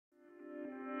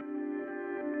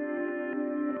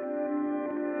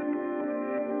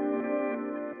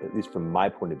at least from my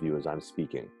point of view as I'm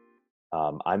speaking,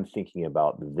 I'm thinking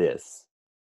about this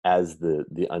as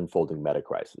the unfolding meta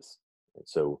crisis. And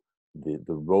so the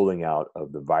rolling out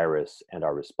of the virus and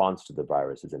our response to the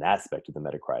virus is an aspect of the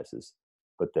meta crisis,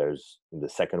 but there's the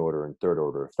second order and third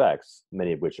order effects,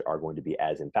 many of which are going to be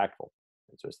as impactful.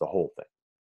 And so it's the whole thing.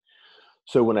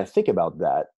 So when I think about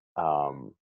that,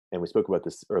 and we spoke about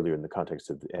this earlier in the context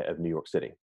of New York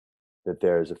City, that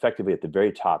there's effectively at the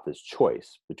very top this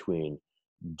choice between,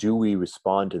 do we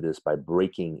respond to this by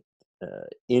breaking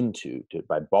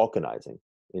by balkanizing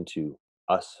into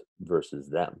us versus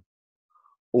them,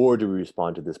 or do we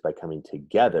respond to this by coming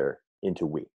together into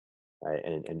we, right?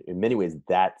 And in many ways,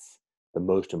 that's the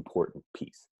most important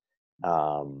piece.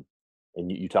 And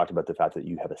you talked about the fact that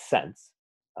you have a sense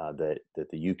that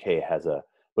the UK has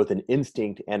both an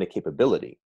instinct and a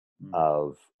capability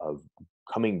of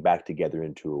coming back together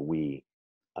into a we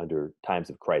under times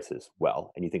of crisis.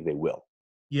 Well, and you think they will.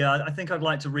 Yeah, I think I'd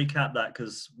like to recap that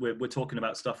because we're talking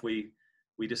about stuff we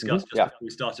discussed just before we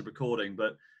started recording.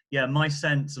 But yeah, my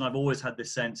sense, and I've always had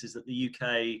this sense, is that the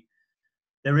UK,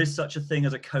 there is such a thing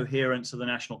as a coherence of the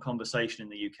national conversation in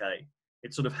the UK.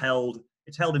 It's sort of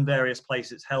it's held in various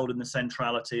places. It's held in the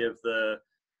centrality of the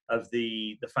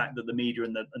fact that the media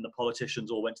and the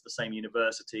politicians all went to the same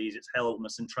universities. It's held in the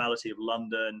centrality of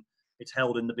London. It's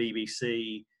held in the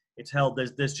BBC. It's held,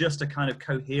 there's just a kind of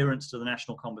coherence to the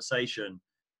national conversation.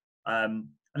 And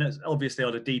it's obviously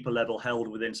at a deeper level held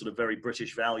within sort of very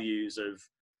British values of,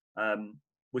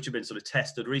 which have been sort of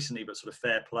tested recently, but sort of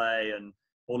fair play and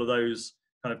all of those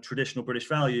kind of traditional British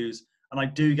values. And I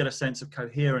do get a sense of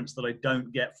coherence that I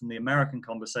don't get from the American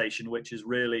conversation, which is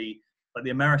really like the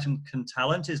American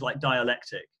talent is like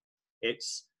dialectic.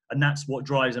 And that's what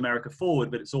drives America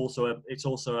forward, but it's also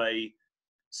a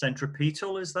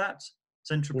centripetal, is that?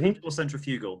 Centripetal or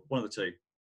centrifugal? One of the two.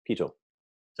 Petal.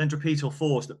 Centripetal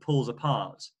force that pulls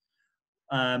apart.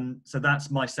 So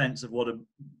that's my sense of what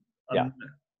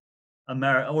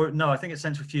America, or no, I think it's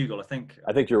centrifugal. I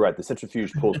think you're right. The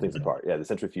centrifuge pulls things apart. Yeah, the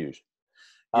centrifuge.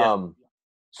 Yeah.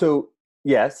 So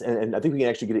yes, and I think we can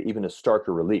actually get even a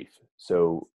starker relief.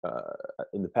 So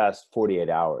in the past 48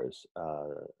 hours,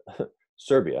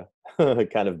 Serbia,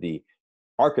 kind of the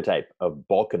archetype of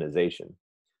balkanization,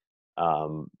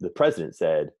 the president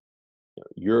said,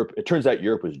 Europe, it turns out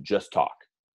Europe was just talk.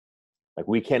 Like,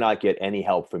 we cannot get any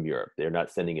help from Europe. They're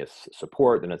not sending us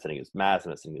support. They're not sending us masks.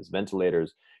 They're not sending us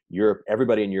ventilators. Europe,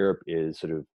 everybody in Europe is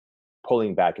sort of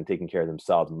pulling back and taking care of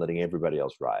themselves and letting everybody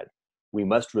else ride. We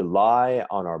must rely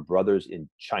on our brothers in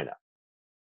China.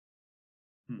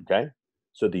 Okay?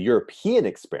 So the European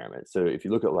experiment, so if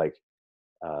you look at like,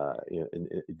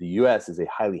 the US is a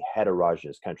highly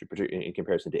heterogeneous country, particularly in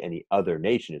comparison to any other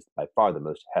nation, is by far the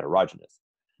most heterogeneous.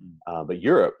 But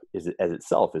Europe as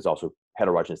itself is also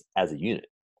heterogeneous as a unit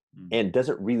and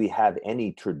doesn't really have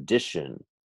any tradition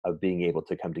of being able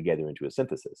to come together into a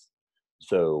synthesis.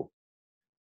 So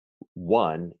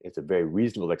one, it's a very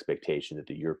reasonable expectation that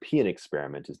the European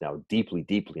experiment is now deeply,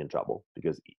 deeply in trouble,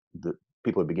 because the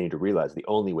people are beginning to realize the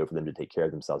only way for them to take care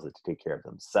of themselves is to take care of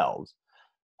themselves,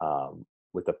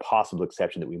 with the possible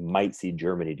exception that we might see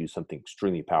Germany do something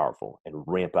extremely powerful and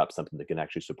ramp up something that can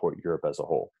actually support Europe as a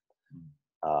whole.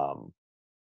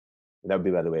 That would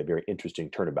be, by the way, a very interesting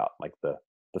turnabout. Like the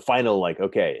final, like,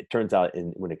 okay, it turns out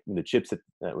when the chips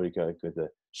when the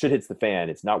shit hits the fan,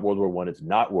 it's not World War I, it's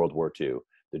not World War II.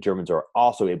 The Germans are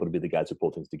also able to be the guys who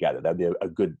pull things together. That'd be a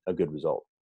good result.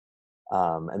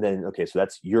 And then, okay, so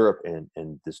that's Europe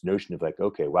and this notion of like,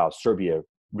 okay, wow, Serbia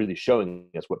really showing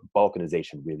us what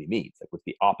balkanization really means, like what's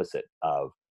the opposite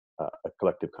of a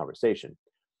collective conversation.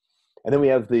 And then we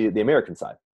have the American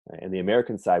side. Right? And the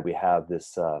American side, we have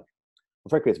this,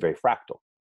 frankly, it's very fractal.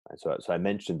 Right? So I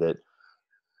mentioned that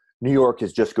New York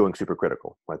is just going super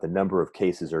critical. Right? The number of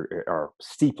cases are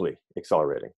steeply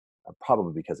accelerating,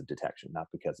 probably because of detection, not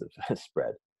because of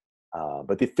spread.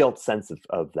 But the felt sense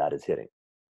of that is hitting.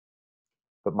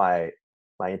 But my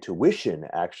intuition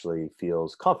actually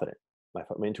feels confident. My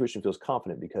intuition feels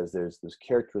confident because there's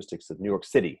characteristics of New York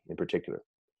City in particular,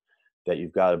 that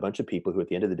you've got a bunch of people who at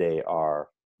the end of the day are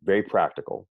very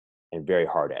practical and very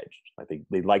hard-edged. Like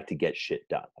they like to get shit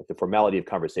done. Like the formality of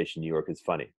conversation in New York is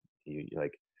funny. You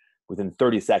like within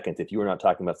 30 seconds, if you are not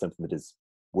talking about something that is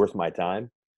worth my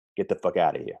time, get the fuck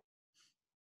out of here.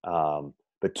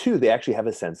 But two, they actually have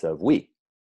a sense of we.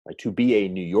 Like, to be a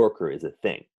New Yorker is a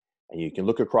thing. And you can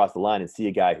look across the line and see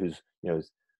a guy who's,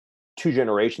 2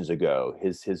 generations ago,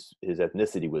 his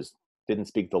ethnicity didn't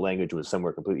speak the language, was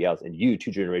somewhere completely else. And you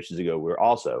 2 generations ago were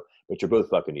also, but you're both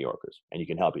fucking New Yorkers and you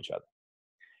can help each other.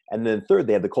 And then third,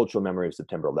 they have the cultural memory of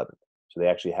September 11th. So they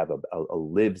actually have a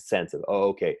lived sense of, oh,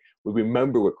 okay, we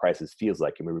remember what crisis feels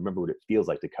like, and we remember what it feels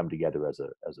like to come together as a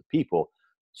people.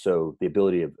 So the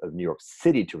ability of New York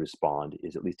City to respond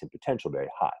is, at least in potential, very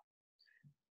high.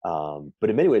 But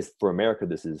in many ways, for America,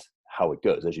 this is how it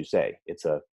goes. As you say, it's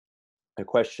a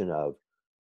question of,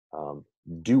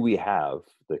 do we have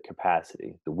the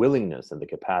capacity, the willingness and the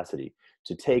capacity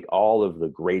to take all of the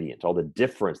gradient, all the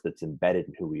difference that's embedded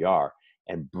in who we are,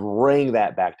 and bring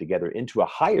that back together into a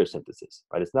higher synthesis,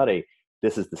 right? It's not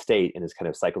this is the state and it's kind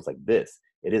of cycles like this.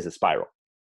 It is a spiral,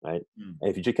 right? Mm. And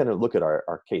if you just kind of look at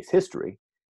our case history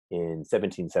in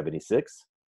 1776,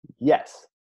 yes.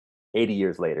 80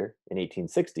 years later in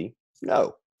 1860,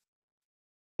 no.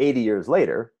 80 years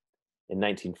later in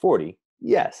 1940,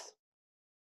 yes.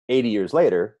 80 years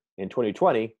later in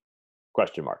 2020,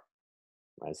 question mark.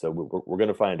 Right? So we're going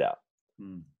to find out.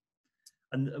 Mm.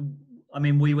 And I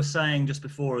mean, we were saying just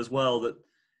before as well that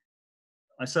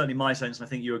certainly my sense, and I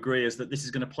think you agree, is that this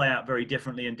is going to play out very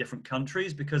differently in different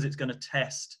countries, because it's going to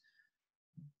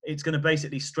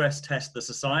basically stress test the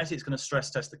society. It's going to stress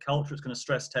test the culture. It's going to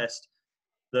stress test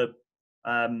the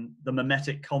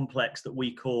mimetic complex that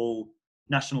we call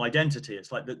national identity.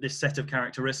 It's like this set of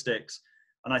characteristics.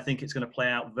 And I think it's going to play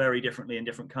out very differently in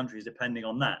different countries depending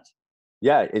on that.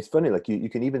 Yeah, it's funny. Like you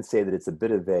can even say that it's a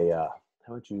bit of a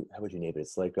how would you name it?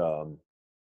 It's like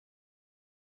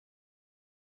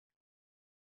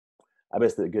I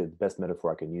guess the best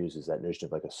metaphor I can use is that notion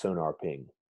of like a sonar ping,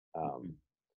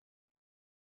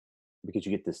 because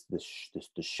you get this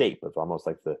the shape of almost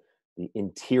like the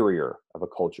interior of a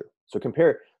culture. So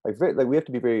compare like we have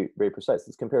to be very very precise.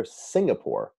 Let's compare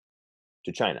Singapore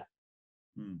to China.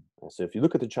 So if you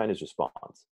look at the Chinese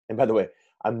response, and by the way,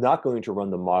 I'm not going to run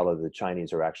the model that the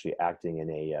Chinese are actually acting in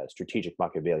a strategic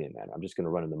Machiavellian manner. I'm just going to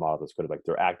run in the model that's kind of like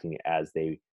they're acting as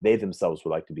they themselves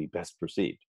would like to be best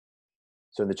perceived.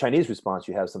 So in the Chinese response,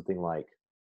 you have something like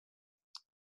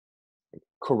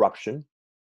corruption,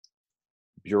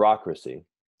 bureaucracy,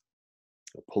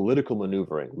 political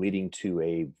maneuvering leading to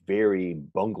a very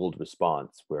bungled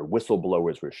response where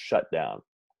whistleblowers were shut down,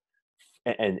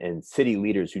 and city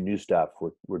leaders who knew stuff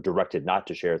were directed not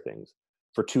to share things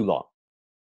for too long.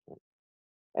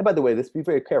 And by the way, let's be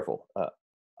very careful.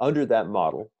 Under that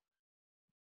model,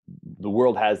 the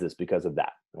world has this because of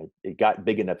that. Right? It got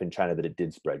big enough in China that it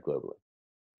did spread globally.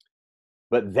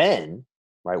 But then,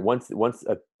 right, once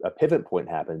a pivot point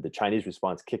happened, the Chinese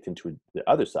response kicked into the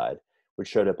other side, which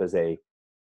showed up as a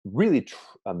really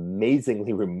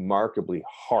amazingly, remarkably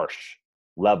harsh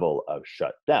level of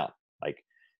shutdown. Like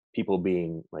people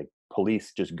being like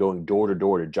police just going door to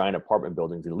door to giant apartment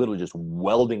buildings and literally just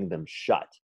welding them shut,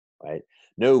 right?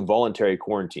 No voluntary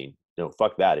quarantine. No,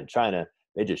 fuck that. In China,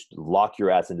 they just lock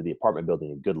your ass into the apartment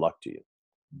building and good luck to you.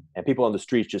 And people on the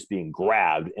streets just being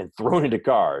grabbed and thrown into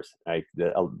cars. Right?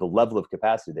 The level of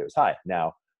capacity there was high.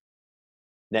 Now,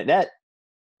 net,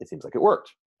 it seems like it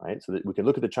worked, right? So that we can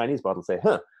look at the Chinese model and say,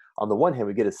 on the one hand,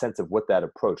 we get a sense of what that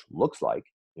approach looks like,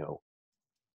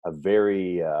 a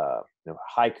very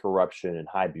high corruption and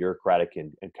high bureaucratic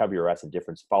and cover your ass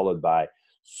indifference, followed by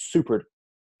super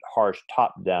harsh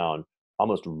top-down,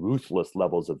 almost ruthless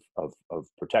levels of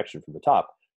protection from the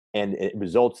top, and it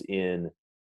results in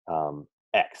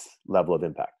X level of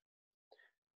impact.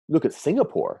 Look at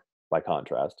Singapore, by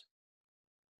contrast.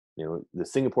 The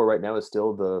Singapore right now is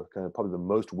still the kind of probably the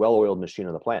most well-oiled machine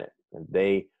on the planet, and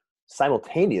they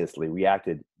simultaneously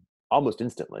reacted almost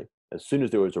instantly as soon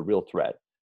as there was a real threat.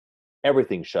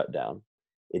 Everything shut down.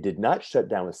 It did not shut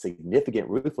down with significant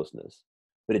ruthlessness,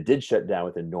 but it did shut down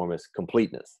with enormous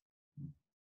completeness,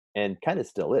 and kind of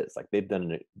still is. Like they've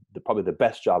done probably the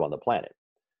best job on the planet.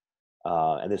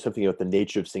 And there's something about the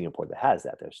nature of Singapore that has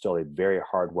that. There's still a very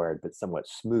hardwired but somewhat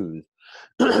smooth,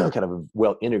 kind of a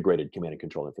well-integrated command and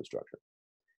control infrastructure.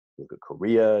 You look at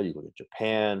Korea, you look at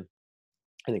Japan.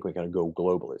 I think we kind of go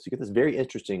globally. So you get this very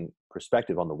interesting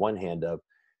perspective on the one hand of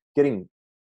getting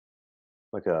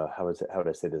like how would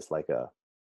I say this, like a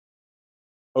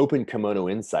open kimono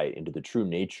insight into the true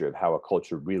nature of how a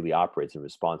culture really operates in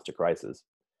response to crisis,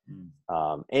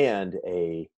 and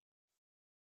a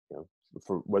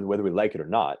for whether we like it or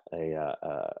not,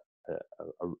 a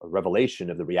revelation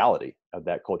of the reality of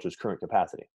that culture's current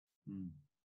capacity.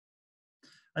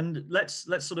 And let's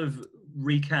sort of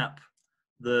recap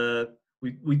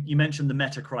you mentioned the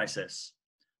meta crisis.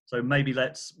 So maybe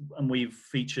and we've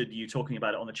featured you talking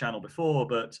about it on the channel before,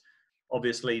 but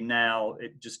obviously now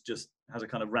it just has a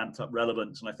kind of ramped up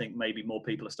relevance. And I think maybe more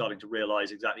people are starting to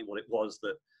realize exactly what it was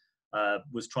that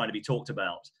was trying to be talked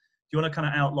about. Do you want to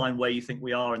kind of outline where you think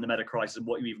we are in the meta crisis and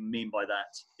what you even mean by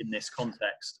that in this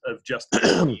context of just the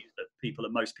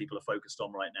that most people are focused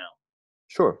on right now?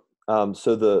 Sure.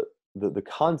 So the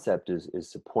concept is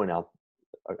to point out,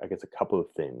 I guess, a couple of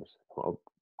things. Well,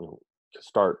 to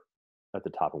start at the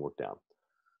top and work down.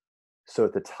 So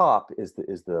at the top is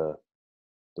the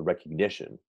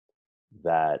recognition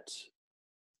that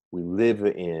we live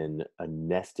in a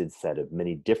nested set of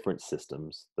many different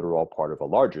systems that are all part of a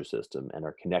larger system and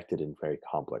are connected in very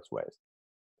complex ways.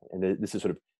 And this is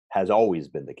sort of has always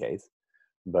been the case,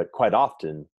 but quite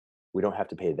often we don't have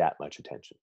to pay that much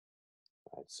attention.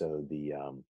 Right? So the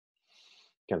kind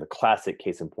of the classic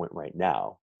case in point right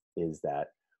now is that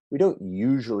we don't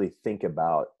usually think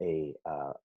about a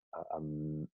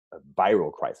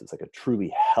viral crisis, like a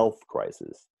truly health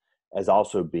crisis, as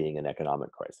also being an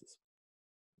economic crisis.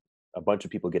 A bunch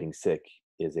of people getting sick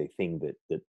is a thing that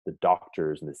the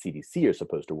doctors and the CDC are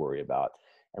supposed to worry about.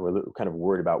 And we're kind of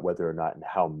worried about whether or not and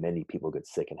how many people get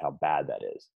sick and how bad that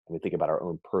is. And we think about our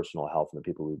own personal health and the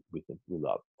people we think we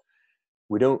love.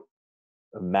 We don't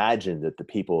imagine that the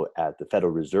people at the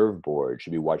Federal Reserve Board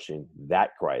should be watching that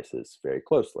crisis very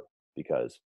closely,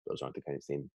 because those aren't the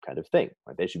same kind of thing.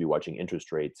 Right? They should be watching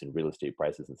interest rates and real estate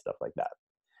prices and stuff like that.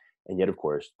 And yet, of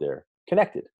course, they're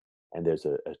connected. And there's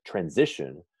a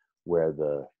transition where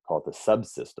call it the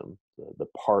subsystem, the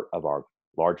part of our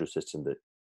larger system that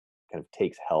kind of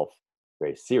takes health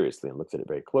very seriously and looks at it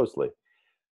very closely,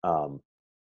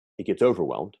 it gets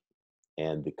overwhelmed.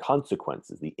 And the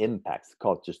consequences, the impacts,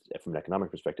 call it just from an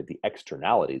economic perspective, the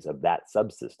externalities of that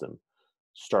subsystem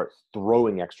start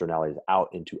throwing externalities out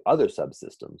into other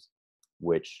subsystems,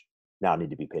 which now need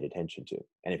to be paid attention to.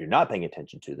 And if you're not paying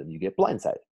attention to them, you get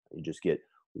blindsided. You just get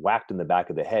whacked in the back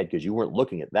of the head because you weren't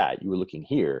looking at that. You were looking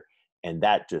here, and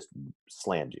that just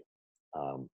slammed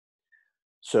you.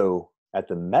 So at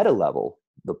the meta level,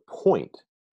 the point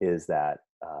is that,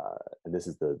 and this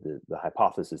is the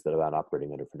hypothesis that I've been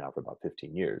operating under for about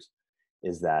 15 years,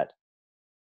 is that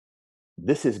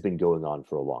this has been going on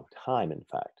for a long time. In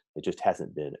fact, it just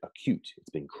hasn't been acute. It's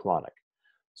been chronic.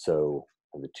 So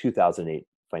the 2008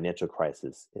 financial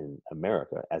crisis in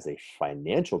America as a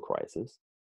financial crisis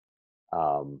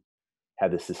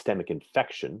had the systemic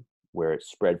infection where it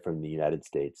spread from the United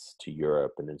States to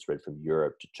Europe and then spread from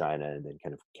Europe to China and then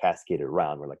kind of cascaded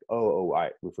around. We're like, all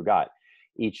right, we forgot.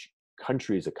 Each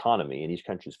country's economy and each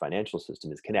country's financial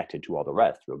system is connected to all the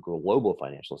rest through a global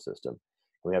financial system.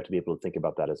 And we have to be able to think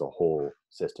about that as a whole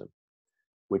system,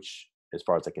 which, as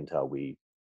far as I can tell, we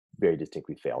very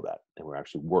distinctly failed at. And we're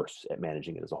actually worse at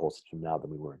managing it as a whole system now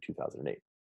than we were in 2008.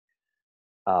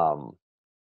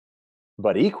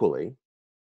 But equally,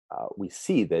 we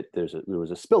see that there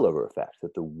was a spillover effect,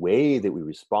 that the way that we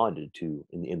responded to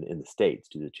in the States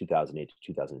to the 2008 to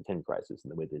 2010 crisis,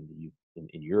 and the way that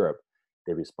in Europe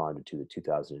they responded to the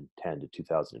 2010 to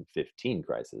 2015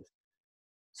 crisis,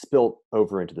 spilled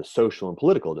over into the social and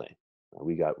political domain.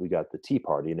 We got the Tea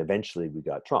Party, and eventually we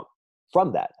got Trump.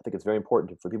 From that, I think it's very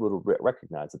important for people to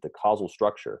recognize that the causal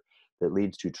structure that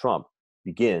leads to Trump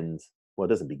begins, well, it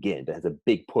doesn't begin, but has a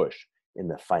big push in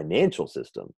the financial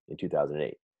system in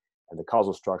 2008. And the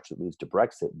causal structure that leads to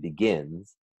Brexit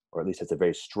begins, or at least has a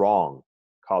very strong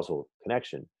causal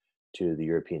connection to the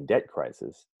European debt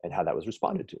crisis and how that was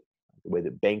responded to. The way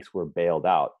that banks were bailed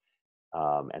out,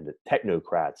 and the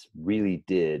technocrats really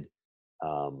did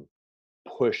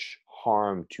push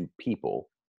harm to people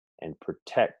and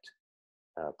protect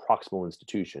proximal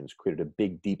institutions, created a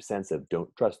big, deep sense of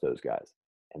don't trust those guys.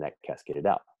 And that cascaded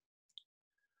out.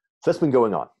 So that's been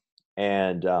going on.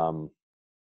 And kind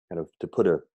of to put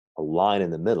a line in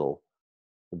the middle,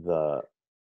 the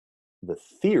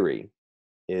theory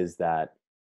is that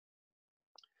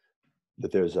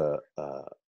there's a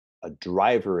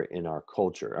driver in our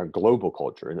culture, our global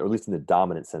culture, and or at least in the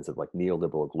dominant sense of like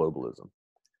neoliberal globalism,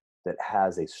 that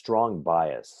has a strong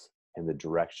bias in the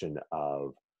direction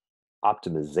of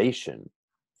optimization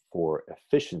for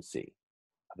efficiency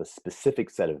of a specific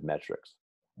set of metrics.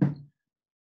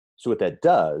 So what that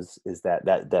does is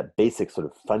that basic sort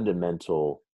of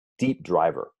fundamental deep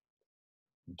driver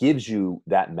gives you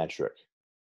that metric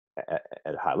at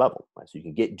a high level, right? So you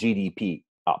can get GDP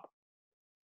up,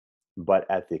 but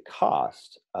at the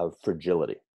cost of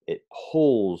fragility. It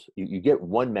pulls, you get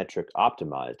one metric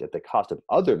optimized at the cost of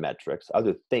other metrics,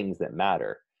 other things that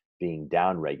matter, being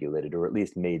downregulated or at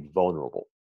least made vulnerable.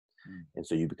 And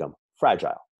so you become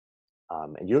fragile.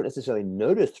 And you don't necessarily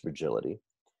notice fragility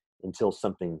until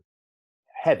something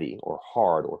heavy or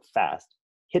hard or fast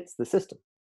hits the system.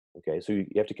 Okay, so you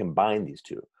have to combine these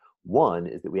two. One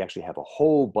is that we actually have a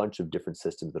whole bunch of different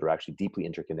systems that are actually deeply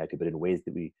interconnected, but in ways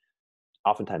that we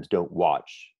oftentimes don't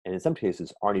watch, and in some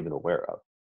cases aren't even aware of.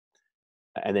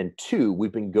 And then two,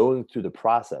 we've been going through the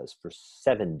process for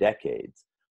 7 decades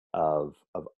of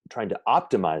trying to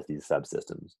optimize these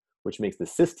subsystems, which makes the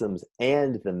systems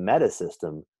and the meta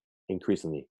system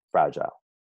increasingly fragile.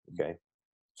 Okay,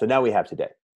 so now we have today.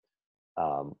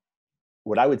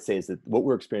 What I would say is that what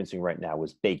we're experiencing right now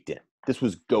was baked in. This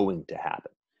was going to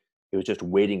happen. It was just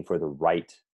waiting for the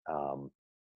right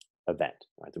event,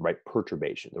 right? The right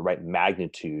perturbation, the right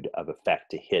magnitude of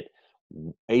effect to hit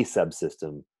a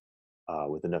subsystem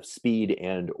with enough speed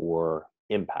and or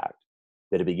impact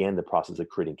that it began the process of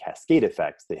creating cascade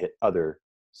effects that hit other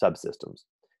subsystems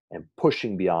and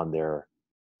pushing beyond their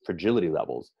fragility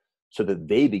levels so that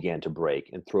they began to break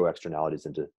and throw externalities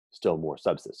into still more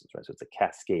subsystems, right? So it's a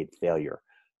cascade failure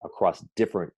across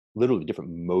literally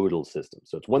different modal systems.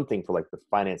 So it's one thing for like the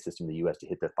finance system in the US to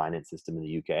hit the finance system in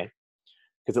the UK,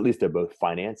 because at least they're both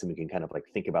finance and we can kind of like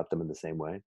think about them in the same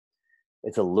way.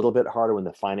 It's a little bit harder when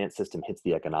the finance system hits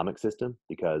the economic system,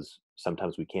 because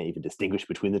sometimes we can't even distinguish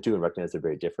between the two and recognize they're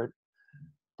very different.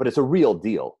 But it's a real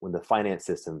deal when the finance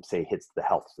system, say, hits the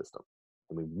health system.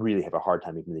 And we really have a hard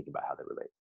time even thinking about how they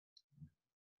relate.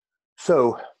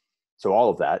 So all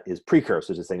of that is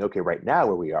precursors to saying, okay, right now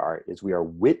where we are is we are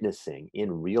witnessing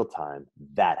in real time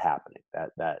that happening,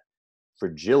 that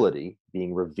fragility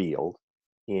being revealed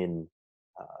in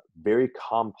very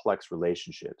complex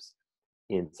relationships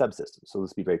in subsystems. So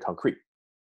let's be very concrete.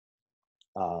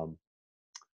 The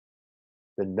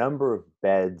number of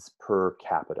beds per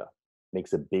capita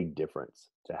makes a big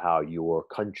difference to how your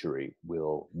country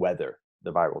will weather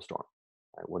the viral storm.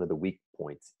 Right? One of the weak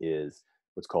points is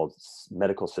what's called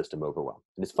medical system overwhelm.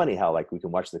 And it's funny how like we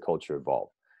can watch the culture evolve.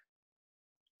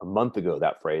 A month ago,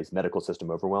 that phrase, medical system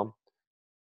overwhelm,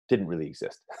 didn't really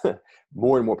exist.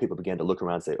 More and more people began to look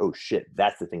around and say, oh shit,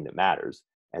 that's the thing that matters.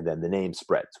 And then the name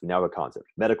spreads. We now have a concept,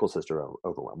 medical system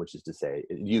overwhelm, which is to say,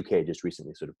 the UK just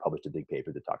recently sort of published a big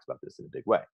paper that talks about this in a big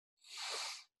way.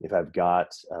 If I've got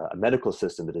a medical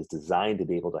system that is designed to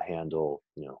be able to handle,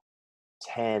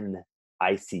 10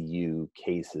 ICU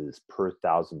cases per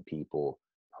 1,000 people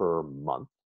per month,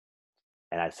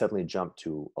 and I suddenly jump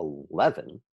to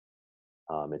 11,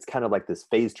 it's kind of like this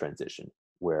phase transition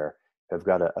where I've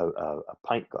got a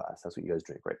pint glass. That's what you guys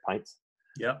drink, right? Pints.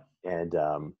 Yeah. And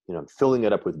I'm filling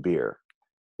it up with beer.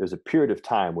 There's a period of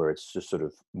time where it's just sort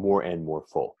of more and more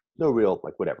full. No real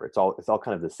like whatever. It's all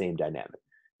kind of the same dynamic.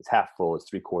 It's half full. It's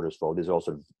 3/4 full. These are all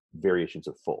sort of variations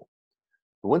of full.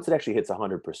 But once it actually hits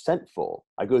 100% full,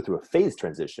 I go through a phase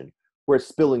transition where it's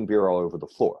spilling beer all over the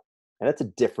floor, and that's a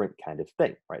different kind of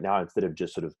thing. Right now, instead of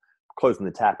just sort of closing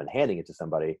the tap and handing it to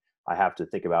somebody, I have to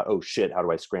think about, oh shit, how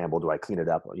do I scramble? Do I clean it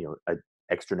up?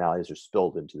 Externalities are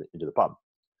spilled into the pub.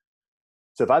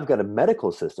 So if I've got a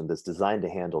medical system that's designed to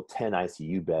handle 10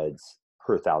 ICU beds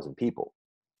per 1,000 people,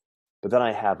 but then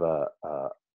I have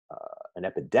an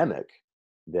epidemic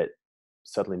that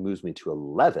suddenly moves me to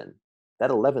 11, that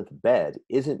 11th bed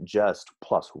isn't just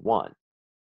 +1.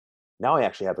 Now I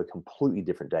actually have a completely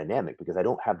different dynamic because I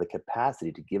don't have the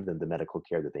capacity to give them the medical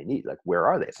care that they need. Like, where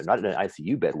are they? If they're not in an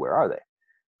ICU bed, where are they?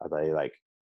 Are they like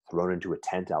thrown into a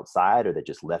tent outside? Or are they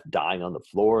just left dying on the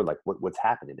floor? Like what's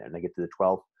happening there? And I get to the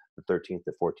 12th, the 13th,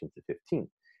 the 14th, the 15th.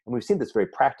 And we've seen this very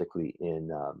practically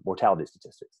in mortality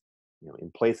statistics.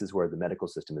 In places where the medical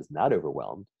system is not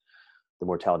overwhelmed, the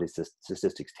mortality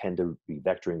statistics tend to be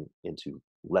vectoring into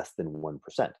less than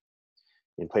 1%.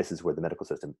 In places where the medical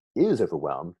system is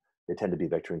overwhelmed, they tend to be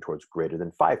vectoring towards greater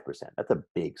than 5%. That's a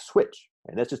big switch.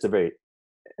 And that's just and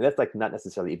that's like not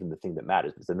necessarily even the thing that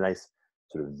matters. It's a nice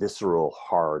sort of visceral,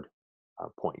 hard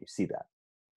point. You see that.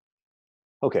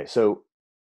 Okay, so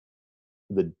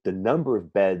the number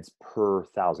of beds per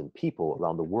 1,000 people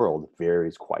around the world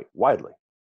varies quite widely.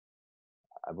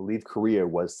 I believe Korea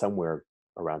was somewhere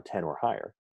around 10 or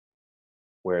higher,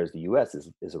 whereas the US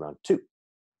is around 2.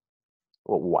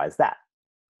 Well, why is that?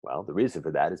 Well, the reason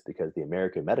for that is because the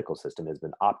American medical system has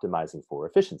been optimizing for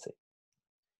efficiency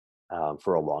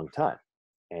for a long time.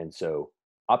 And so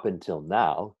up until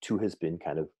now, 2 has been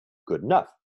kind of good enough.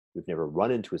 We've never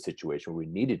run into a situation where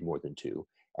we needed more than 2.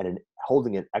 And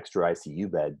holding an extra ICU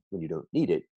bed when you don't need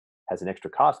it has an extra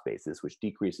cost basis, which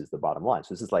decreases the bottom line.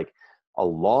 So this is like a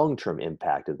long-term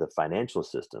impact of the financial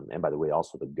system, and by the way,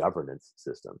 also the governance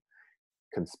system,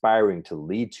 conspiring to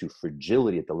lead to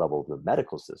fragility at the level of the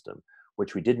medical system,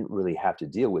 which we didn't really have to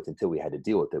deal with until we had to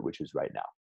deal with it, which is right now.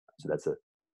 So that's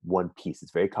one piece.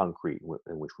 It's very concrete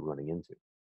in which we're running into.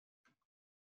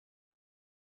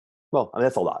 Well, I mean,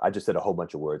 that's a lot. I just said a whole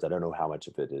bunch of words. I don't know how much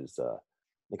of it is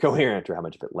coherent or how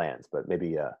much of it lands, but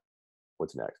maybe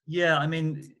what's next? Yeah, I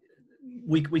mean,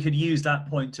 we could use that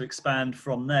point to expand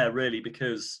from there, really,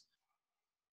 because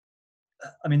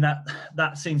I mean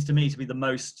that seems to me to be the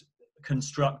most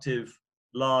constructive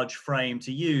large frame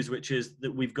to use, which is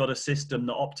that we've got a system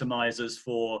that optimizes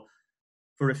for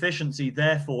efficiency,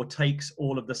 therefore takes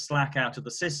all of the slack out of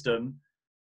the system.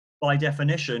 By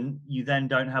definition, you then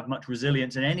don't have much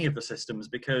resilience in any of the systems,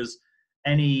 because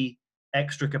any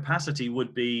extra capacity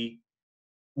would be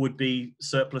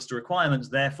surplus to requirements,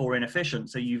 therefore inefficient.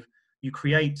 So you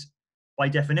create, by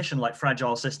definition, like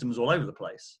fragile systems all over the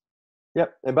place.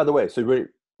 Yep. And by the way, so we're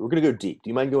going to go deep.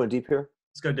 Do you mind going deep here?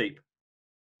 Let's go deep.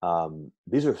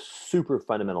 These are super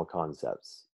fundamental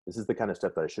concepts. This is the kind of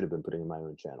stuff that I should have been putting in my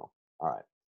own channel. All right.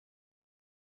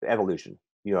 The evolution.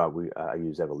 I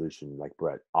use evolution, like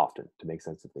Brett, often to make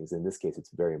sense of things. In this case,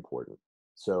 it's very important.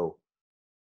 So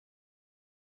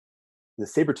the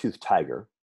saber-toothed tiger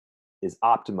is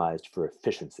optimized for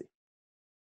efficiency.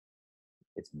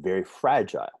 It's very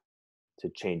fragile to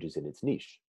changes in its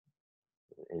niche,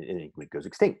 and it goes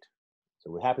extinct. So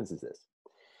what happens is this: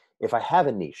 if I have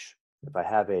a niche, if I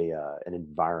have an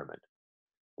environment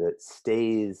that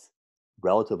stays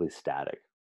relatively static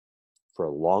for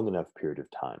a long enough period of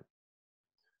time,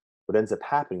 what ends up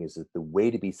happening is that the way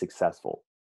to be successful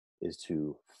is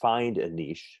to find a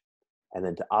niche and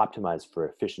then to optimize for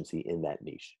efficiency in that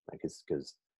niche, right?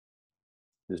 Because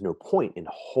there's no point in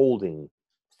holding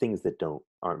things that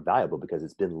aren't valuable, because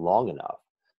it's been long enough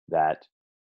that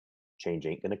change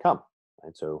ain't going to come.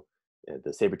 And so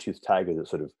the saber-toothed tiger that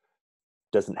sort of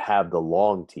doesn't have the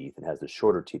long teeth and has the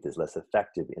shorter teeth is less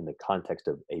effective in the context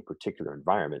of a particular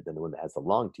environment than the one that has the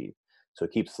long teeth. So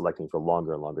it keeps selecting for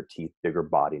longer and longer teeth, bigger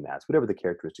body mass, whatever the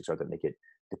characteristics are that make it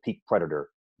the peak predator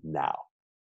now.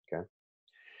 Okay.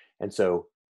 And so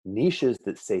niches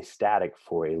that stay static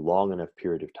for a long enough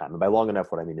period of time, and by long enough,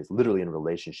 what I mean is literally in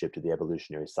relationship to the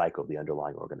evolutionary cycle of the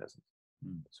underlying organism.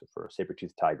 So for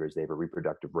saber-toothed tigers, they have a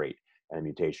reproductive rate and a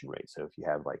mutation rate. So if you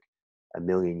have like 1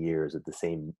 million years of the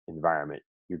same environment,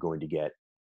 you're going to get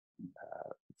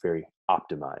very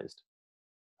optimized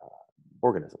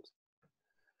organisms.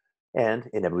 And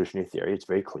in evolutionary theory, it's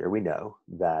very clear, we know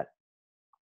that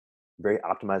very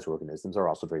optimized organisms are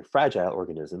also very fragile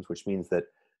organisms, which means that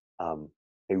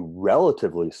a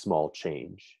relatively small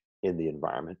change in the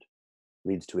environment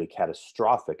leads to a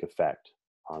catastrophic effect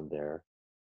on their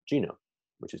genome,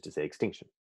 which is to say extinction.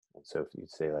 And so if you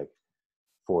say, like,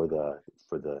 for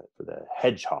the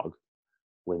hedgehog,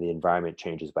 when the environment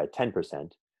changes by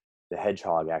 10%, the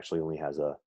hedgehog actually only has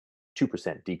a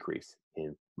 2% decrease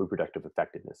in reproductive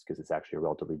effectiveness, because it's actually a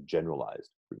relatively generalized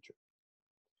creature.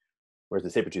 Whereas the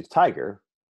saber-toothed tiger,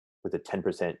 with a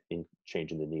 10%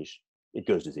 change in the niche, it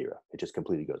goes to zero. It just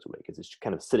completely goes away, because it's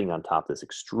kind of sitting on top of this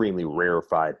extremely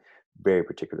rarefied, very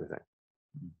particular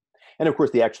thing. And of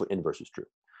course, the actual inverse is true.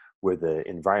 Where the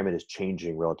environment is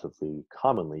changing relatively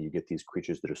commonly, you get these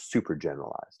creatures that are super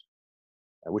generalized,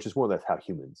 which is more or less how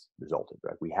humans resulted,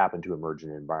 right? We happened to emerge in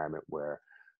an environment where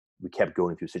we kept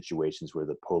going through situations where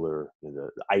the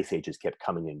ice ages kept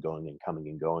coming and going and coming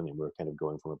and going, and we were kind of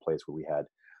going from a place where we had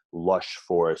lush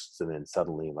forests, and then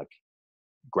suddenly like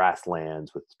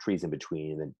grasslands with trees in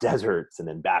between, and then deserts, and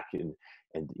then back in,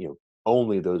 and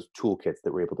only those toolkits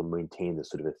that were able to maintain the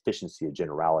sort of efficiency of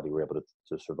generality were able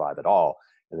to survive at all.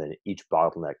 And then each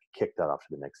bottleneck kicked that off to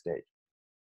the next stage.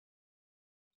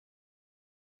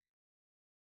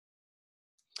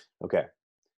 Okay.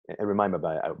 And remind me,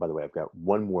 by the way, I've got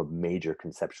one more major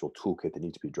conceptual toolkit that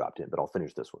needs to be dropped in, but I'll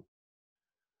finish this one.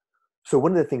 So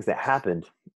one of the things that happened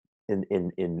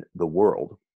in the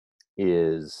world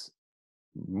is,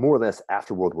 more or less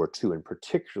after World War II, and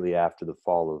particularly after the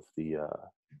fall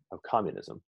of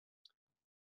communism,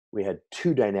 we had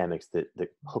two dynamics that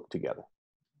hooked together.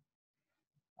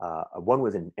 One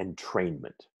was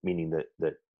entrainment, meaning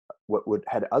that what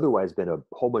had otherwise been a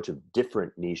whole bunch of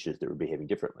different niches that were behaving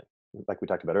differently, like we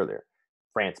talked about earlier,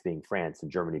 France being France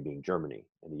and Germany being Germany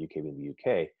and the UK being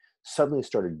the UK, suddenly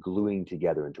started gluing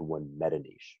together into one meta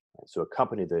niche. So a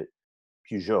company that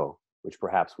Peugeot, which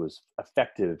perhaps was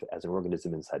effective as an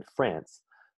organism inside France,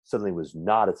 suddenly was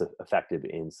not as effective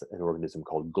in an organism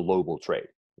called global trade.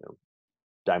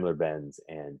 Daimler-Benz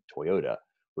and Toyota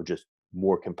were just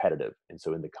more competitive. And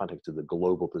so in the context of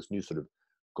this new sort of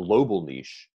global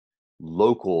niche,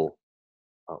 local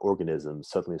organisms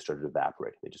suddenly started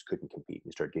evaporating. They just couldn't compete.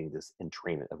 We started getting this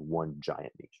entrainment of one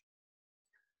giant niche.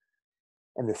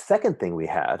 And the second thing we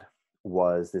had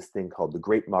was this thing called the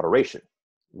Great Moderation,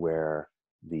 where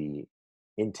the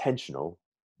intentional,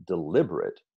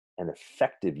 deliberate, and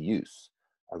effective use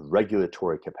of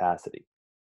regulatory capacity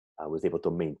was able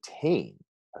to maintain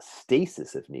a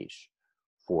stasis of niche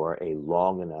for a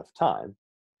long enough time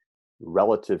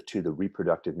relative to the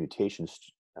reproductive mutation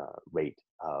rate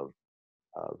of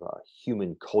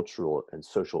human cultural and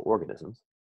social organisms,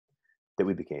 that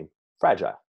we became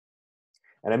fragile.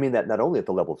 And I mean that not only at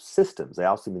the level of systems, I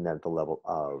also mean that at the level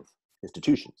of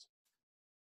institutions.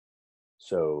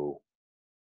 So,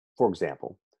 for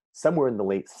example, somewhere in the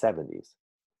late 70s,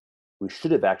 we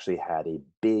should have actually had a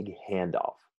big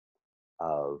handoff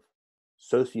of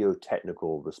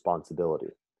socio-technical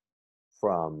responsibility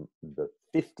from the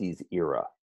 50s era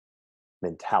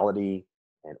mentality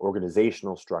and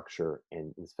organizational structure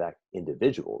and, in fact,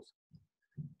 individuals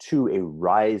to a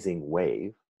rising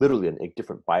wave, literally a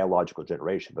different biological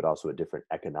generation, but also a different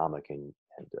economic and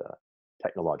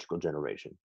technological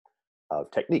generation of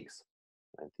techniques.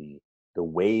 Right? The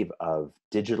wave of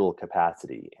digital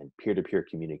capacity and peer-to-peer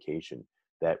communication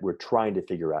that we're trying to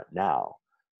figure out now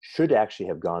should actually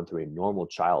have gone through a normal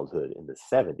childhood in the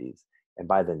 70s, and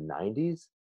by the 90s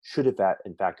should have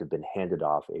in fact have been handed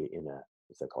off in a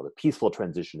what's that called, a peaceful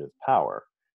transition of power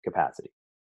capacity,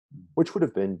 which would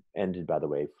have been ended, by the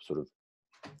way, sort of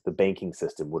the banking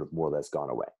system would have more or less gone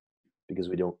away because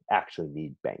we don't actually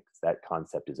need banks. That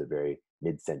concept is a very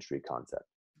mid-century concept.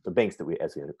 The banks that we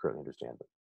as we currently understand them.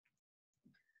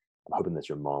 I'm hoping that's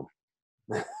your mom.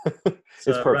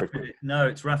 It's perfect. No,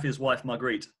 it's Rafi's wife,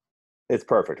 Marguerite. It's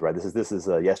perfect, right? This is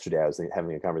yesterday I was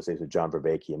having a conversation with John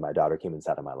Vervaeke, and my daughter came and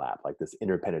sat on my lap, like this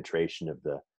interpenetration of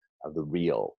the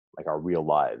real, like our real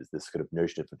lives, this kind of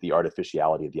notion of the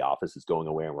artificiality of the office is going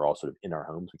away and we're all sort of in our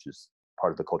homes, which is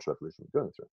part of the cultural revolution we're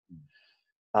going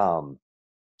through.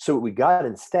 So what we got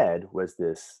instead was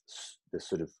this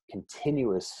sort of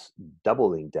continuous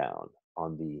doubling down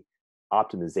on the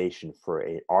optimization for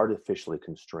an artificially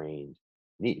constrained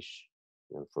niche.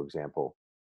 For example,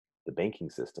 the banking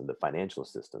system, the financial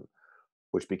system,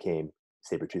 which became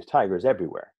saber-toothed tigers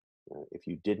everywhere. If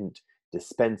you didn't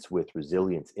dispense with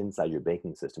resilience inside your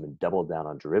banking system and double down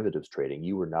on derivatives trading,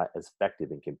 you were not as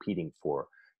effective in competing for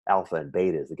alpha and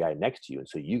beta as the guy next to you. And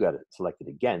so you got selected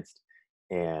against,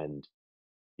 and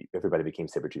everybody became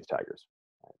saber-toothed tigers.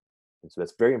 Right? And so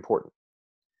that's very important.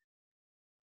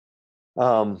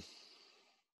 And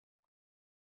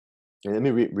let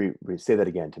me say that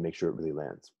again to make sure it really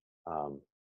lands.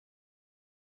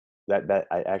 That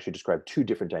I actually described two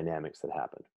different dynamics that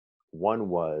happened. One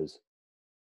was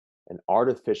an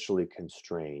artificially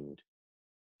constrained,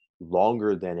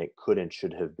 longer than it could and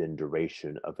should have been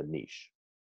duration of a niche,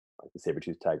 like the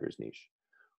saber-toothed tiger's niche,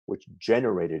 which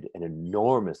generated an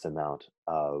enormous amount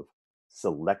of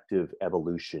selective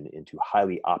evolution into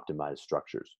highly optimized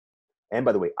structures. And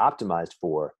by the way, optimized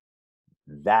for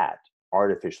that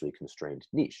artificially constrained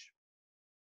niche.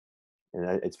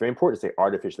 And it's very important to say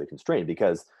artificially constrained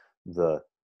because the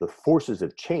forces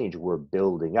of change were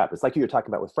building up. It's like you were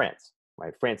talking about with France,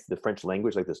 right? France, the French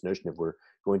language, like this notion of we're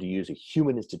going to use a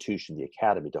human institution, the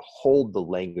academy, to hold the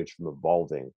language from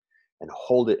evolving and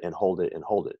hold it and hold it and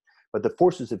hold it. But the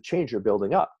forces of change are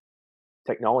building up.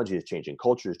 Technology is changing,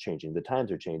 culture is changing, the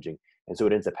times are changing. And so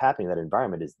what ends up happening in that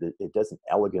environment is that it doesn't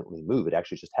elegantly move. It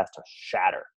actually just has to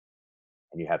shatter.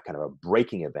 And you have kind of a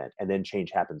breaking event, and then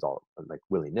change happens all like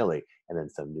willy-nilly, and then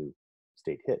some new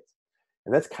state hits.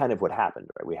 And that's kind of what happened,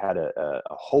 right? We had a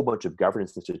whole bunch of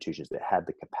governance institutions that had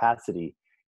the capacity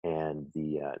and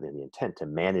the intent to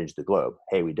manage the globe.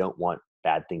 Hey, we don't want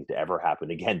bad things to ever happen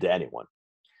again to anyone.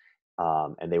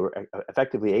 And they were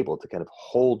effectively able to kind of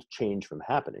hold change from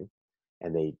happening,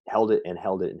 and they held it and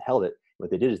held it and held it. What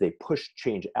they did is they pushed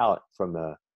change out from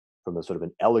a sort of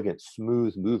an elegant,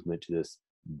 smooth movement to this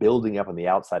building up on the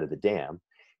outside of the dam.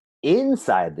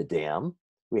 Inside the dam,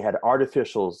 we had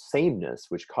artificial sameness,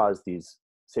 which caused these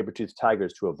saber-toothed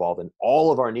tigers to evolve in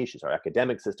all of our niches, our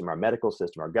academic system, our medical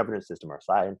system, our governance system, our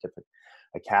scientific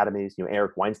academies.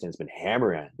 Eric Weinstein's been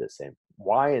hammering at this, saying,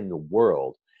 why in the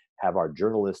world have our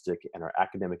journalistic and our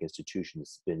academic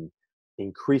institutions been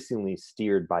increasingly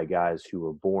steered by guys who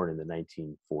were born in the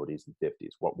 1940s and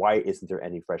 50s? Why isn't there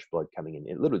any fresh blood coming in?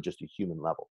 It literally just a human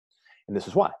level. And this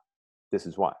is why.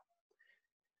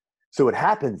 So what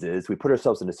happens is we put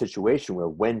ourselves in a situation where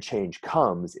when change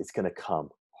comes, it's going to come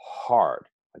hard.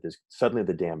 Like suddenly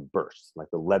the dam bursts, like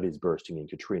the levees bursting in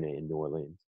Katrina in New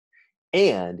Orleans.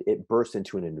 And it bursts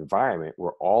into an environment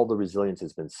where all the resilience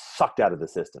has been sucked out of the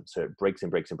system. So it breaks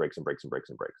and breaks and breaks and breaks and breaks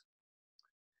and breaks.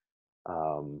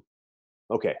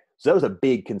 Okay, so that was a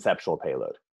big conceptual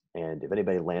payload. And if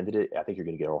anybody landed it, I think you're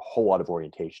going to get a whole lot of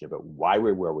orientation about why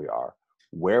we're where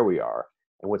we are,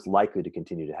 and what's likely to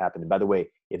continue to happen. And by the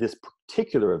way, if this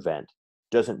particular event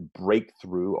doesn't break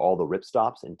through all the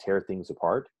ripstops and tear things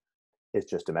apart, it's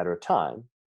just a matter of time,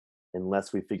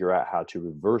 unless we figure out how to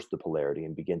reverse the polarity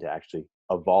and begin to actually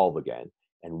evolve again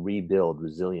and rebuild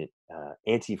resilient,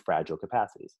 anti-fragile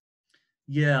capacities.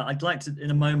 Yeah, I'd like to, in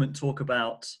a moment, talk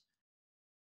about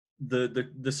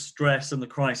the stress and the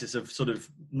crisis of sort of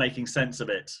making sense of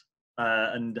it,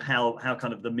 and how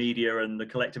kind of the media and the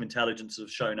collective intelligence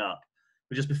have shown up.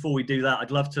 But just before we do that,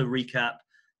 I'd love to recap.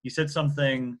 You said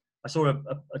something. I saw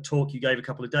a talk you gave a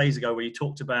couple of days ago where you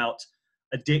talked about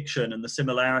addiction and the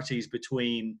similarities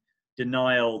between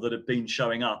denial that have been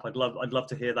showing up. I'd love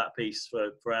to hear that piece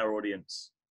for our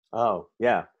audience. Oh,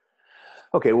 yeah.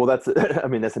 Okay, well, that's I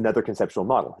mean, that's another conceptual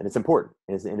model, and it's important,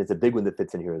 and it's a big one that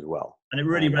fits in here as well. And it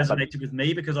really resonated with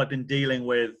me because I've been dealing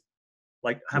with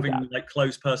having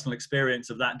close personal experience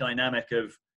of that dynamic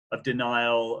of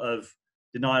denial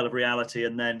of reality,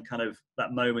 and then kind of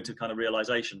that moment of kind of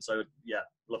realization. So yeah,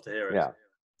 love to hear it.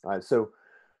 Yeah.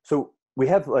 So we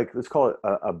have, let's call it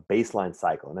a baseline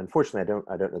cycle, and unfortunately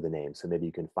I don't know the name, so maybe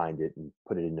you can find it and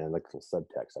put it in a little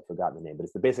subtext. I've forgotten the name, but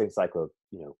it's the basic cycle of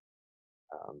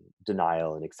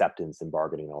denial and acceptance and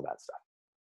bargaining and all that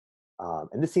stuff.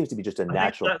 And this seems to be just a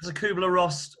natural. That's the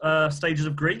Kubler-Ross stages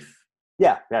of grief.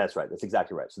 Yeah, that's right. That's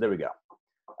exactly right. So there we go.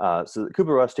 So the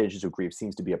Kubler-Ross stages of grief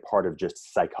seems to be a part of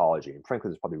just psychology, and frankly,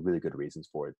 there's probably really good reasons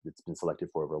for it. It's been selected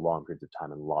for over long periods of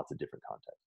time in lots of different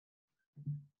contexts.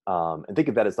 And think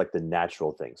of that as like the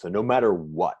natural thing. So no matter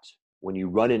what, when you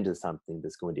run into something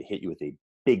that's going to hit you with a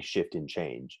big shift in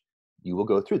change, you will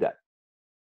go through that.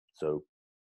 So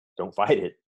don't fight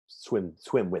it, swim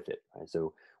with it. Right?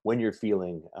 So when you're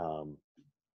feeling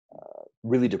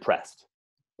really depressed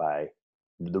by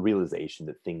the realization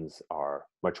that things are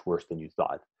much worse than you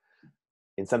thought,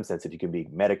 in some sense, if you can be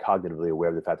metacognitively aware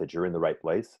of the fact that you're in the right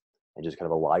place and just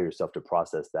kind of allow yourself to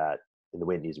process that in the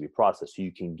way it needs to be processed, so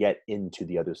you can get into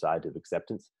the other side of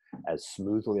acceptance as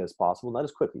smoothly as possible, not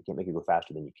as quickly. You can't make it go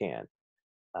faster than you can.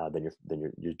 Then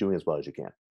you're doing as well as you can.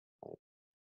 Right?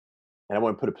 And I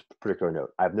want to put a particular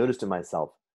note. I've noticed in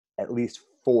myself at least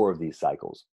 4 of these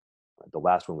cycles. The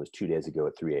last one was 2 days ago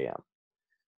at 3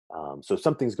 a.m. So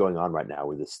something's going on right now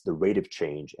where the rate of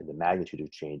change and the magnitude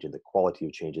of change and the quality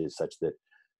of change is such that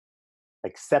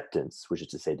acceptance, which is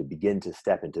to say to begin to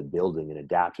step into building an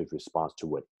adaptive response to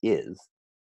what is,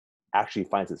 actually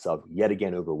finds itself yet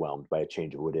again overwhelmed by a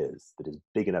change of what is that is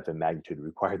big enough in magnitude to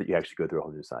require that you actually go through a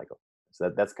whole new cycle.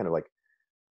 So that's kind of like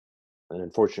an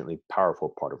unfortunately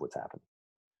powerful part of what's happening.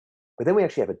 But then we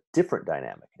actually have a different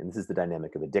dynamic, and this is the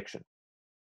dynamic of addiction,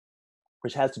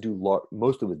 which has to do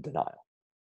mostly with denial.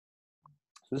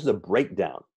 So this is a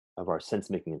breakdown of our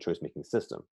sense-making and choice-making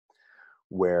system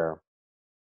where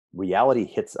reality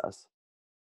hits us.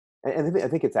 And I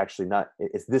think it's actually not,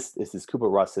 it's this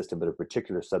Kubler-Ross system, but a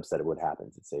particular subset of what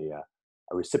happens. It's a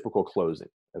reciprocal closing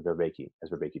of Vervaeke, as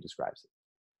Vervaeke describes it.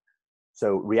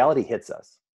 So reality hits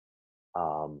us,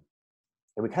 and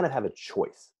we kind of have a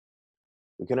choice.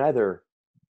 We can either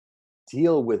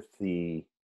deal with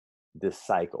this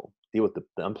cycle, deal with the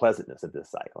unpleasantness of this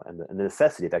cycle and the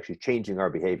necessity of actually changing our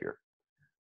behavior,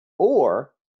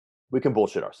 or we can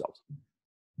bullshit ourselves.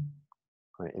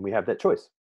 Right? And we have that choice.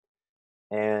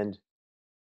 And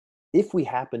if we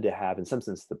happen to have, in some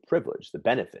sense, the privilege, the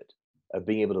benefit of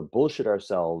being able to bullshit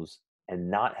ourselves and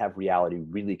not have reality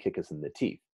really kick us in the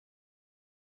teeth,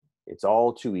 it's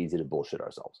all too easy to bullshit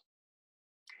ourselves.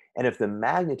 And if the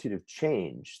magnitude of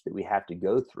change that we have to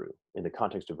go through in the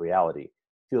context of reality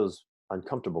feels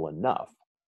uncomfortable enough,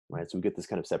 right? So we get this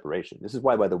kind of separation. This is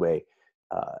why, by the way,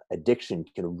 addiction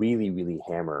can really, really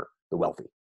hammer the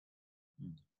wealthy,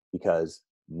 because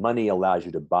money allows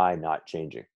you to buy not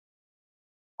changing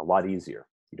a lot easier.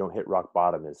 You don't hit rock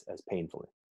bottom as painfully,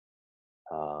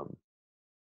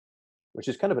 which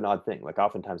is kind of an odd thing. Like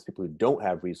oftentimes people who don't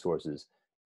have resources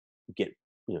get,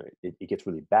 it gets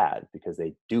really bad because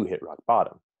they do hit rock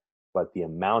bottom. But the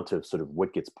amount of sort of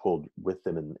what gets pulled with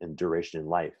them in duration in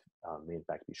life may in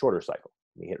fact be shorter cycle.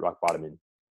 They hit rock bottom in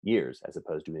years as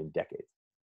opposed to in decades.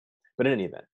 But in any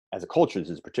event, as a culture, this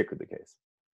is particularly the case.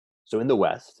 So in the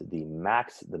West, the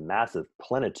massive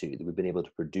plenitude that we've been able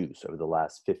to produce over the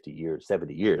last 50 years,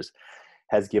 70 years,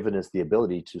 has given us the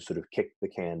ability to sort of kick the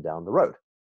can down the road,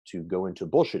 to go into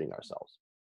bullshitting ourselves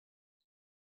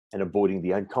and avoiding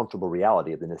the uncomfortable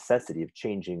reality of the necessity of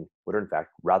changing what are in fact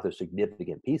rather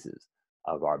significant pieces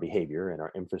of our behavior and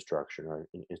our infrastructure and our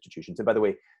institutions. And by the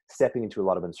way, stepping into a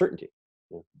lot of uncertainty.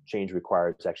 Change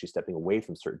requires actually stepping away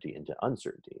from certainty into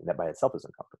uncertainty, and that by itself is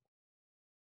uncomfortable.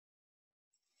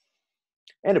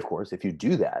 And of course, if you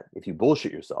do that, if you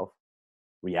bullshit yourself,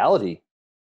 reality,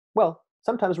 well,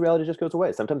 sometimes reality just goes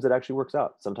away. Sometimes it actually works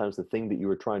out. Sometimes the thing that you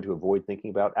were trying to avoid thinking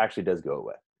about actually does go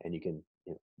away. And you can,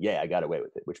 yeah, I got away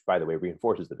with it, which by the way,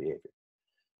 reinforces the behavior.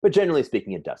 But generally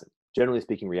speaking, it doesn't. Generally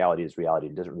speaking, reality is reality.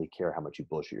 It doesn't really care how much you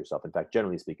bullshit yourself. In fact,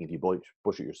 generally speaking, if you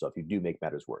bullshit yourself, you do make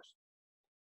matters worse.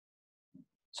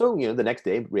 So, the next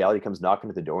day, reality comes knocking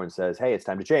at the door and says, hey, it's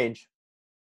time to change.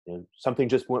 Something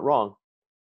just went wrong.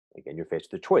 Again, you're faced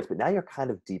with a choice, but now you're kind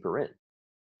of deeper in,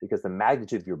 because the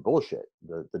magnitude of your bullshit,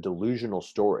 the delusional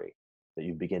story that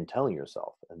you begin telling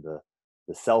yourself, and the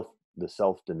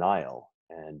self denial,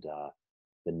 and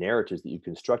the narratives that you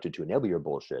constructed to enable your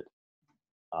bullshit,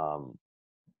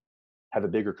 have a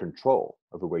bigger control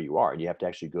over where you are. And you have to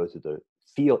actually go through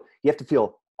you have to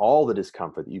feel all the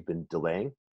discomfort that you've been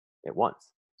delaying at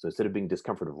once. So instead of being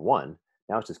discomfort of one,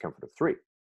 now it's discomfort of three.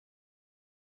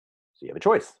 So you have a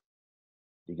choice.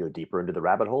 Do you go deeper into the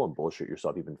rabbit hole and bullshit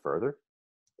yourself even further?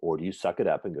 Or do you suck it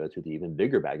up and go through the even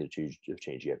bigger magnitude of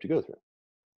change you have to go through?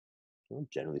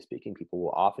 Generally speaking, people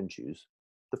will often choose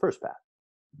the first path.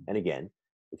 And again,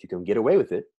 if you can get away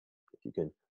with it, if you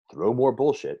can throw more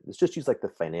bullshit, let's just use like the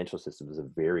financial system as a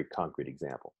very concrete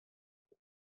example.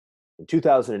 In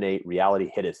 2008,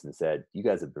 reality hit us and said, you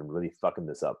guys have been really fucking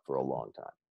this up for a long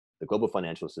time. The global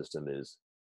financial system is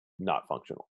not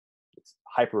functional. It's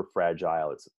hyper fragile.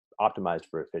 It's optimized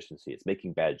for efficiency. It's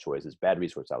making bad choices, bad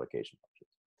resource allocation functions.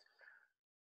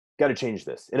 Got to change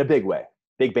this in a big way.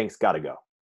 Big banks got to go.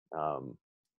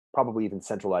 Probably even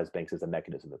centralized banks as a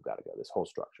mechanism have got to go, this whole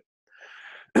structure.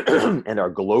 And our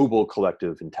global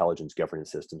collective intelligence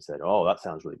governance system said, oh, that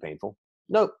sounds really painful.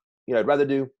 Nope.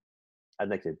 I'd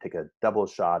like to take a double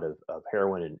shot of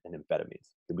heroin and amphetamines.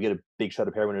 Can we get a big shot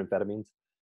of heroin and amphetamines?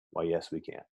 Why, yes, we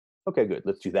can. Okay, good.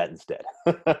 Let's do that instead.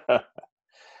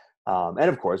 And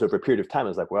of course, over a period of time, I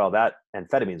was like, well, that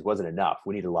amphetamines wasn't enough.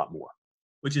 We need a lot more.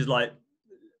 Which is like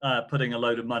putting a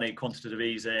load of money, quantitative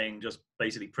easing, just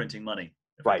basically printing money.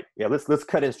 Right. Yeah. Let's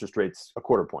cut interest rates a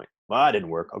quarter point. Well, that didn't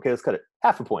work. Okay, let's cut it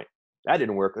half a point. That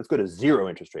didn't work. Let's go to zero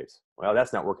interest rates. Well,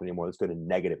 that's not working anymore. Let's go to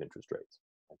negative interest rates.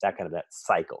 That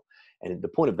cycle. And the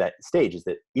point of that stage is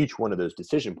that each one of those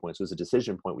decision points was a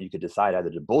decision point where you could decide either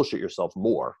to bullshit yourself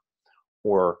more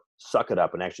or suck it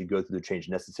up and actually go through the change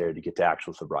necessary to get to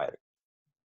actual sobriety.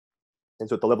 And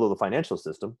so at the level of the financial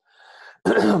system,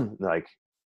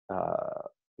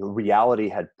 reality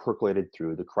had percolated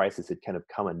through. The crisis had kind of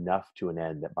come enough to an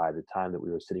end that by the time that we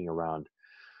were sitting around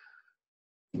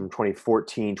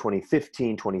 2014,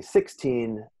 2015,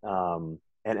 2016,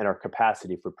 and our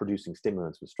capacity for producing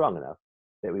stimulants was strong enough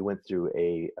that we went through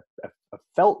a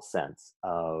felt sense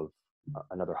of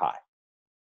another high.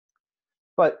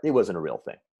 But it wasn't a real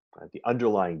thing. Right? The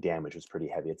underlying damage was pretty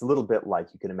heavy. It's a little bit like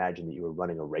you can imagine that you were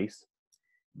running a race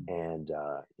and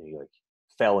you like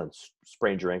fell and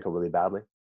sprained your ankle really badly.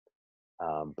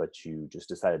 But you just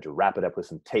decided to wrap it up with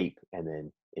some tape and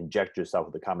then inject yourself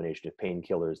with a combination of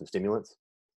painkillers and stimulants,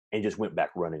 and just went back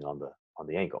running on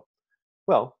the ankle.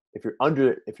 Well,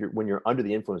 when you're under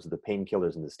the influence of the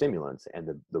painkillers and the stimulants, and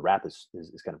the wrap is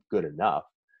kind of good enough,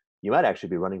 you might actually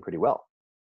be running pretty well,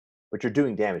 but you're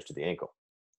doing damage to the ankle.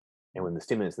 And when the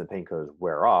stimulants and the painkillers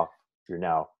wear off, you're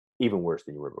now even worse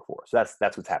than you were before. So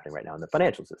that's what's happening right now in the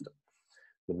financial system.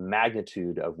 The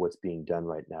magnitude of what's being done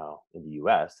right now in the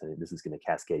US, and this is going to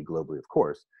cascade globally, of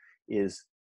course, is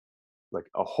like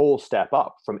a whole step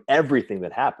up from everything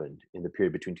that happened in the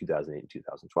period between 2008 and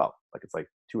 2012. Like it's like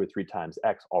 2 or 3 times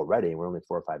X already, and we're only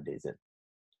 4 or 5 days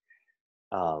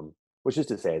in. Which is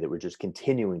to say that we're just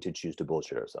continuing to choose to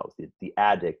bullshit ourselves. The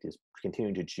addict is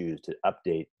continuing to choose to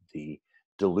update the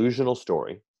delusional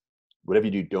story. Whatever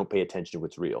you do, don't pay attention to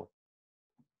what's real.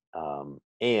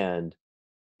 And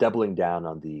doubling down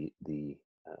on the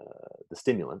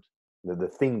stimulant, the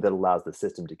thing that allows the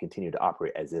system to continue to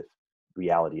operate as if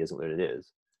reality isn't what it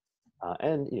is.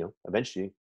 And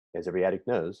eventually, as every addict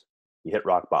knows, you hit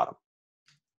rock bottom.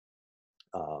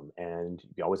 And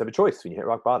you always have a choice when you hit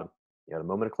rock bottom. You have a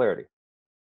moment of clarity.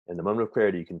 And the moment of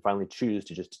clarity, you can finally choose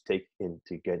to just get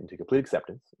into complete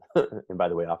acceptance. And by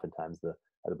the way, oftentimes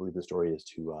I believe the story is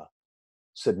to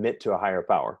submit to a higher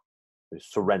power, to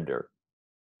surrender,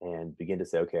 and begin to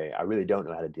say, okay, I really don't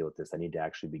know how to deal with this. I need to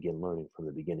actually begin learning from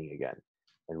the beginning again,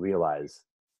 and realize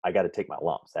I got to take my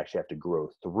lumps. I actually have to grow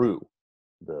through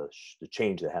the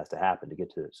change that has to happen to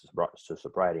get to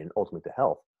sobriety and ultimately to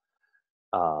health.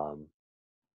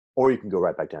 Or you can go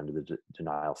right back down to the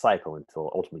denial cycle until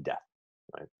ultimately death,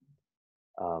 right?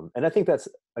 And I think that's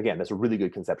a really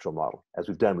good conceptual model. As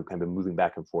we've done, we've kind of been moving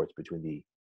back and forth between the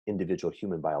individual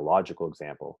human biological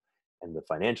example and the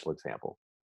financial example.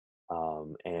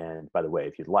 And by the way,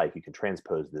 if you'd like, you can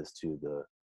transpose this to the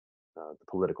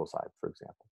political side, for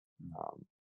example.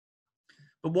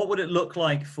 But what would it look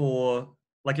like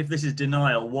if this is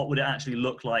denial, what would it actually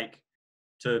look like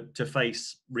to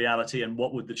face reality, and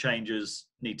what would the changes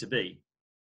need to be?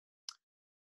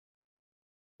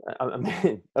 I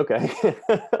mean, okay.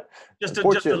 just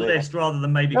a list rather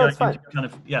than maybe going into kind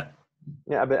of, yeah.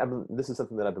 Yeah, this is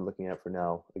something that I've been looking at for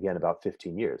now, again, about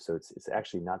 15 years. So it's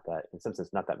actually not that, in some sense,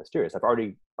 not that mysterious. I've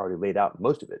already laid out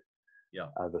most of it. Yeah.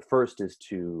 The first is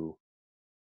to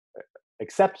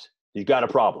accept you got a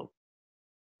problem.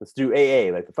 Let's do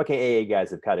AA. Like the fucking AA guys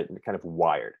have got it kind of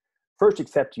wired. First,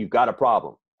 accept you've got a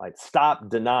problem. Like stop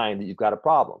denying that you've got a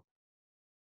problem.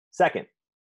 Second,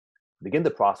 begin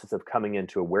the process of coming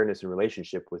into awareness and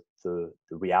relationship with the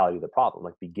reality of the problem.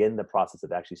 Like begin the process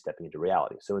of actually stepping into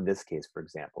reality. So in this case, for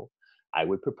example, I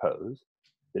would propose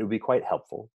that it would be quite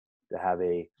helpful to have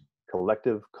a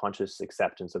collective conscious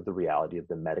acceptance of the reality of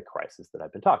the meta crisis that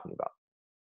I've been talking about.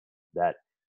 That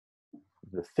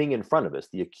the thing in front of us,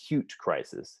 the acute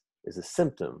crisis, is a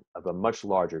symptom of a much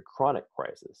larger chronic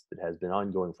crisis that has been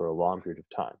ongoing for a long period of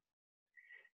time.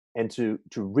 And to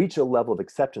reach a level of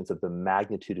acceptance of the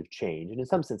magnitude of change, and in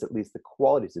some sense, at least the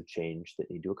qualities of change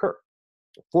that need to occur.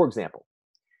 For example,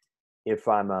 if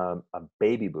I'm a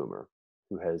baby boomer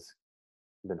who has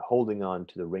been holding on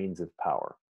to the reins of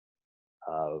power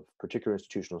of particular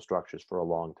institutional structures for a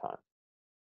long time,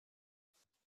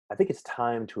 I think it's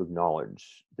time to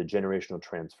acknowledge the generational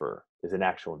transfer is an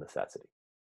actual necessity.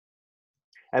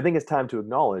 I think it's time to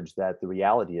acknowledge that the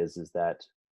reality is that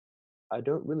I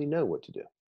don't really know what to do.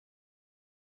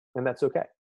 And that's okay.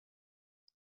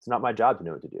 It's not my job to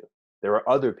know what to do. There are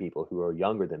other people who are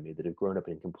younger than me that have grown up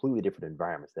in completely different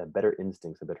environments, that have better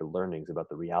instincts and better learnings about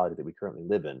the reality that we currently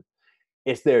live in.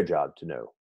 It's their job to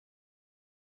know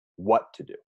what to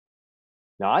do.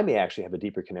 Now, I may actually have a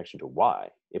deeper connection to why,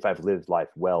 if I've lived life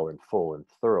well and full and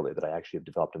thoroughly, that I actually have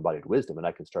developed embodied wisdom, and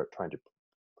I can start trying to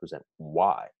present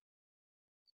why.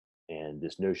 And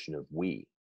this notion of we,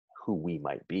 who we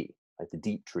might be, like the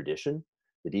deep tradition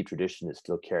is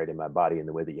still carried in my body in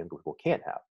the way that younger people can't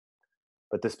have.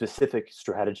 But the specific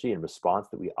strategy and response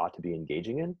that we ought to be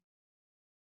engaging in,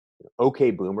 okay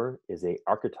boomer, is a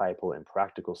archetypal and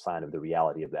practical sign of the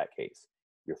reality of that case.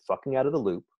 You're fucking out of the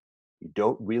loop. You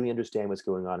don't really understand what's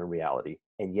going on in reality,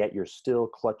 and yet you're still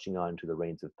clutching on to the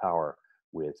reins of power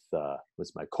with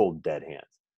my cold, dead hands.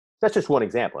 That's just one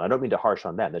example. I don't mean to harsh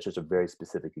on that. That's just a very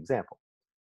specific example.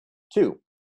 Two,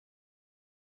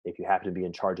 if you happen to be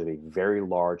in charge of a very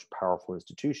large, powerful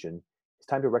institution, it's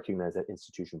time to recognize that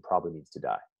institution probably needs to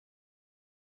die.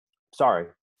 Sorry,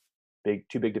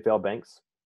 too big to fail banks.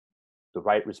 The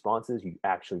right response is you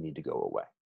actually need to go away.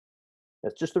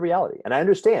 That's just the reality. And I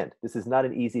understand this is not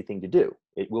an easy thing to do.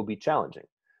 It will be challenging.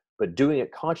 But doing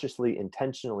it consciously,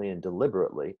 intentionally, and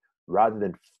deliberately, rather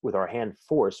than with our hand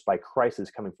forced by crisis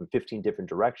coming from 15 different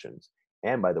directions,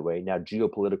 and by the way, now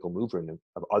geopolitical movement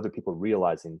of other people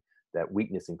realizing that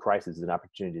weakness and crisis is an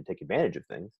opportunity to take advantage of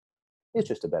things, is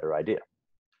just a better idea.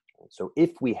 So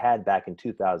if we had back in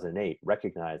 2008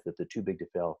 recognized that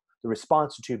the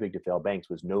response to too big to fail banks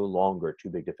was no longer too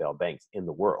big to fail banks in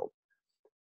the world,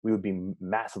 we would be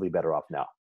massively better off now.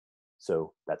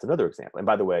 So that's another example. And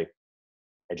by the way,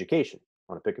 education.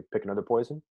 Want to pick another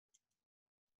poison?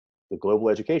 The global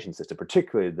education system,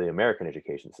 particularly the American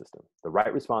education system. The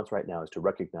right response right now is to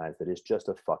recognize that it's just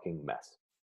a fucking mess,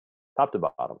 top to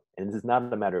bottom. And this is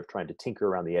not a matter of trying to tinker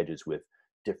around the edges with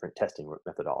different testing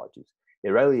methodologies. It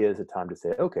really is a time to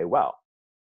say, okay, wow,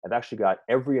 I've actually got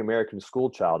every American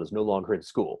school child is no longer in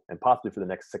school, and possibly for the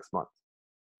next 6 months.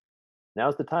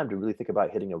 Now's the time to really think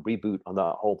about hitting a reboot on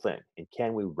the whole thing. And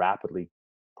can we rapidly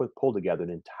pull together an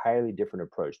entirely different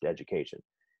approach to education?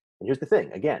 And here's the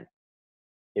thing, again,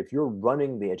 if you're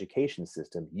running the education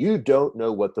system, you don't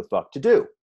know what the fuck to do.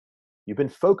 You've been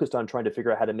focused on trying to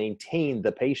figure out how to maintain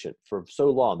the patient for so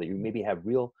long that you maybe have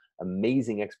real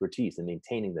amazing expertise in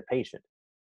maintaining the patient.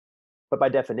 But by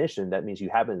definition, that means you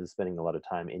haven't been spending a lot of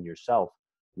time in yourself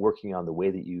working on the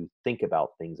way that you think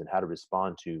about things and how to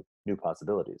respond to new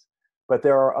possibilities. But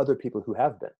there are other people who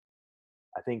have been.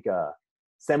 I think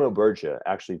Samo Bergia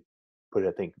actually put it,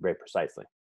 I think, very precisely.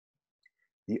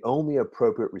 The only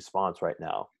appropriate response right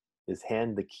now is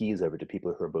hand the keys over to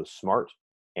people who are both smart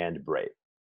and brave.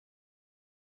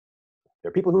 There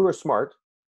are people who are smart,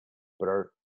 but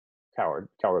are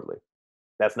cowardly.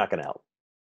 That's not going to help.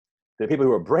 There are people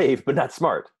who are brave, but not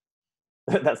smart.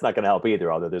 That's not going to help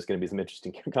either, although there's going to be some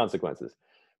interesting consequences.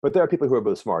 But there are people who are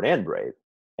both smart and brave.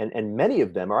 And many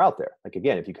of them are out there. Like,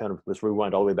 again, if you kind of, let's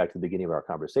rewind all the way back to the beginning of our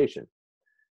conversation.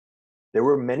 There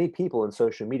were many people in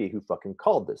social media who fucking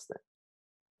called this thing.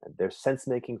 And their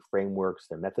sense-making frameworks,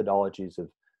 their methodologies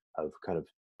of kind of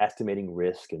estimating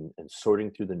risk and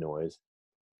sorting through the noise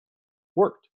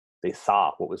worked. They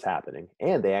saw what was happening,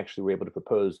 and they actually were able to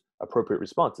propose appropriate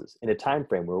responses in a time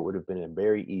frame where it would have been a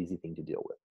very easy thing to deal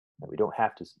with. And we don't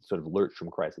have to sort of lurch from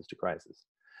crisis to crisis.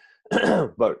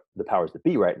 But the powers that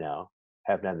be right now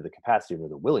have neither the capacity nor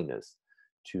the willingness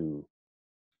to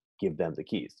give them the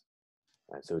keys.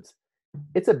 Right? So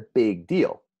it's a big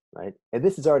deal, right? And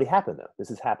this has already happened though. This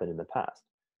has happened in the past.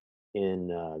 In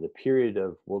the period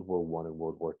of World War I and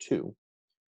World War II,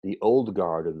 the old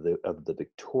guard of the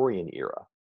Victorian era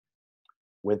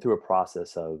went through a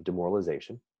process of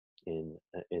demoralization in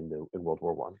World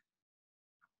War One,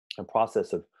 a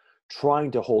process of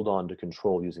trying to hold on to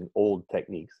control using old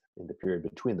techniques in the period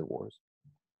between the wars,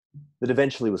 that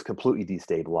eventually was completely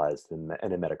destabilized and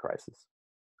met a crisis,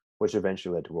 which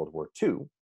eventually led to World War II,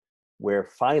 where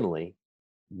finally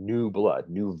new blood,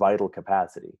 new vital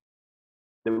capacity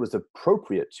that was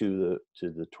appropriate to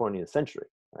the 20th century,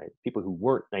 right? People who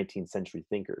weren't 19th century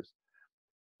thinkers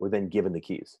were then given the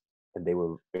keys, and they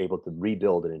were able to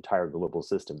rebuild an entire global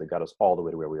system that got us all the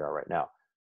way to where we are right now.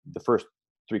 The first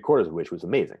 3/4 of which was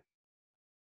amazing.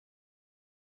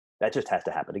 That just has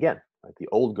to happen again. Right? The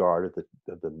old guard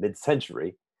of the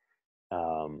mid-century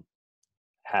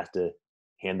has to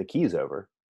hand the keys over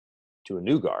to a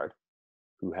new guard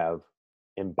who have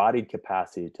embodied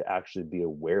capacity to actually be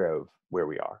aware of where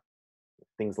we are.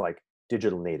 Things like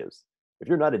digital natives. If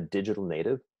you're not a digital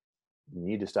native, you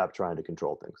need to stop trying to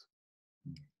control things.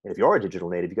 And if you are a digital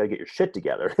native, you got to get your shit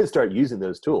together and start using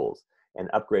those tools and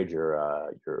upgrade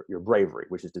your bravery,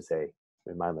 which is to say,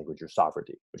 in my language, your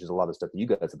sovereignty, which is a lot of stuff that you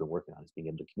guys have been working on, is being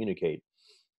able to communicate.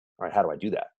 All right, how do I do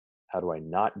that? How do I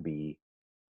not be?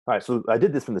 All right, so I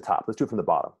did this from the top. Let's do it from the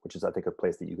bottom, which is, I think, a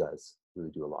place that you guys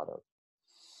really do a lot of.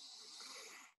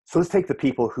 So let's take the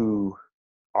people who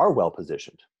are well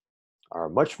positioned, are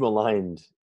much maligned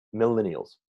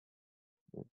millennials.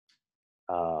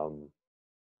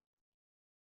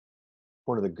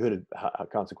 One of the good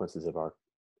consequences of our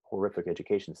horrific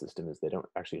education system is they don't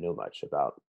actually know much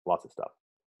about lots of stuff,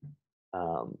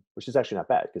 which is actually not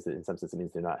bad, because in some sense it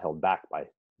means they're not held back by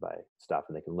stuff,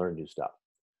 and they can learn new stuff.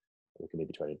 They can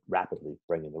maybe try to rapidly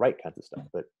bring in the right kinds of stuff.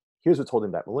 But here's what's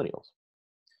holding back millennials.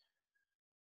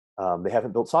 They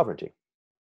haven't built sovereignty.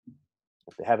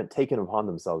 They haven't taken upon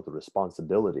themselves the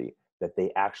responsibility that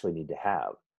they actually need to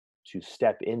have to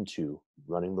step into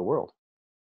running the world.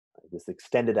 This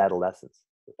extended adolescence,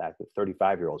 the fact that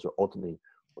 35-year-olds are ultimately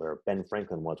where Ben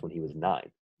Franklin was when he was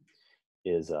 9,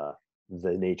 is the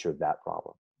nature of that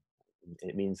problem.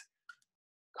 It means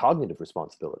cognitive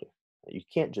responsibility. You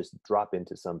can't just drop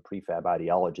into some prefab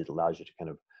ideology that allows you to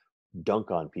kind of dunk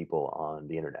on people on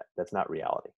the internet. That's not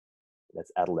reality.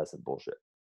 That's adolescent bullshit.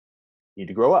 You need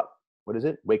to grow up. What is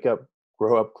it? Wake up,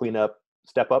 grow up, clean up,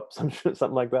 step up,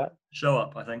 something like that. Show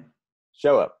up, I think.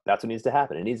 Show up. That's what needs to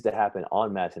happen. It needs to happen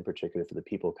en masse, in particular for the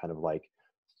people kind of like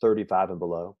 35 and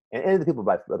below, and the people,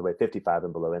 by the way, 55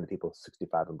 and below, and the people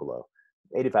 65 and below.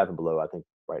 85 and below, I think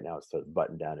right now is to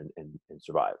button down and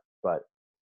survive, but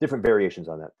different variations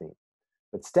on that theme.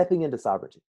 But stepping into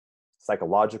sovereignty,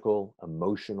 psychological,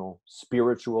 emotional,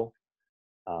 spiritual,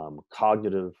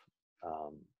 cognitive,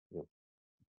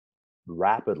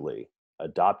 rapidly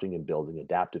adopting and building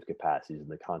adaptive capacities in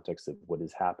the context of what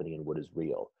is happening and what is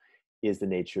real, is the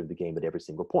nature of the game at every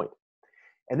single point.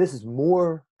 And this is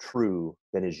more true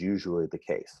than is usually the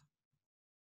case.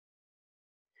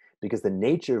 Because the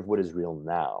nature of what is real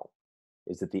now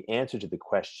is that the answer to the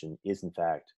question is, in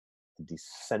fact, a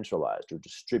decentralized or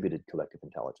distributed collective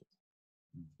intelligence.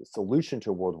 The solution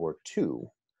to World War II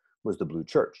was the Blue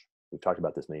Church. We've talked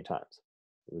about this many times.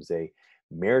 It was a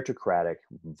meritocratic,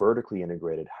 vertically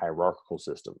integrated, hierarchical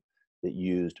system that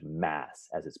used mass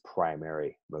as its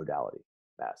primary modality.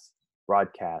 Mass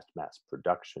broadcast, mass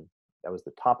production. That was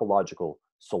the topological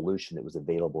solution that was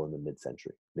available in the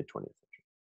mid-century, mid-20th century.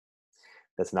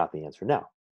 That's not the answer now.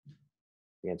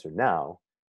 The answer now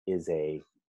is a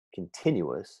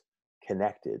continuous,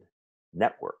 connected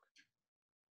network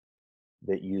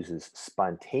that uses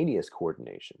spontaneous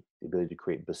coordination, the ability to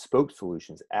create bespoke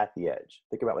solutions at the edge.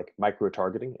 Think about like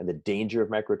micro-targeting and the danger of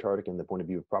micro-targeting in the point of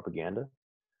view of propaganda.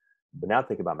 But now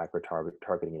think about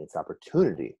micro-targeting and its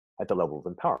opportunity at the level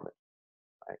of empowerment.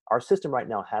 Right? Our system right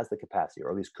now has the capacity, or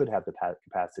at least could have the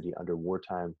capacity under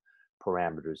wartime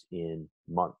parameters in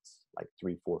months, like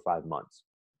 3, 4, 5 months,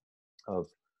 of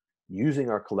using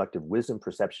our collective wisdom,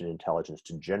 perception, and intelligence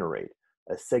to generate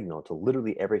a signal to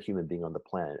literally every human being on the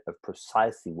planet of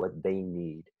precisely what they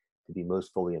need to be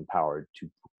most fully empowered to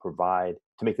provide,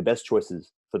 to make the best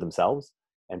choices for themselves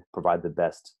and provide the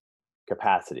best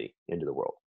capacity into the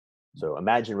world. So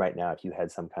imagine right now if you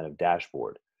had some kind of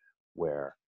dashboard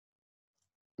where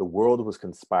the world was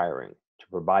conspiring to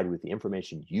provide you with the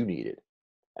information you needed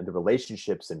and the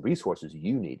relationships and resources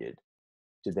you needed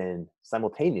to then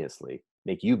simultaneously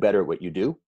make you better at what you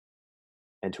do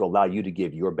and to allow you to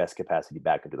give your best capacity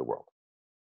back into the world.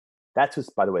 That's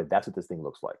just, by the way, that's what this thing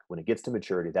looks like. When it gets to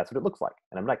maturity, that's what it looks like.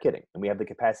 And I'm not kidding. And we have the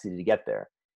capacity to get there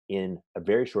in a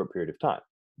very short period of time.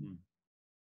 Mm.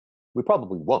 We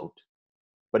probably won't,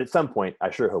 but at some point, I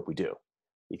sure hope we do,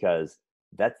 because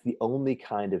that's the only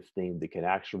kind of thing that can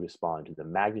actually respond to the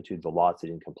magnitude,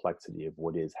 velocity, and complexity of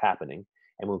what is happening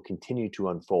and will continue to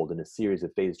unfold in a series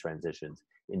of phase transitions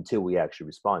until we actually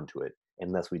respond to it,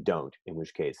 unless we don't, in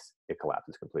which case it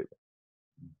collapses completely.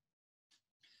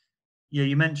 Yeah,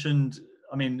 you mentioned,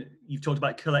 I mean, you've talked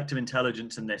about collective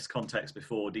intelligence in this context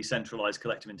before, decentralized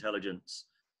collective intelligence.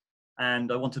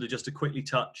 And I wanted to just to quickly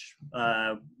touch,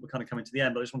 we're kind of coming to the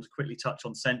end, but I just wanted to quickly touch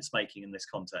on sense making in this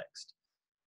context.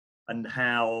 And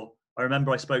how, I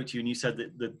remember I spoke to you and you said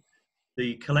that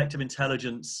the collective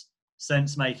intelligence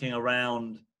sense making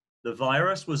around the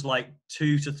virus was like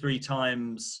 2 to 3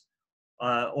 times,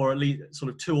 or at least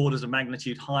sort of 2 orders of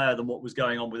magnitude higher than what was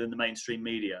going on within the mainstream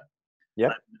media.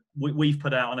 Yep. We've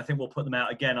put out, and I think we'll put them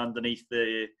out again underneath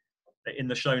in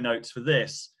the show notes for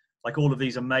this, like all of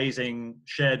these amazing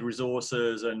shared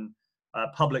resources and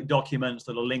public documents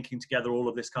that are linking together all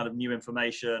of this kind of new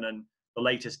information and the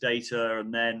latest data,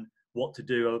 and then what to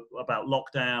do about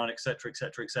lockdown, et cetera, et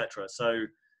cetera, et cetera. So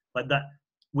like that,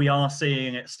 we are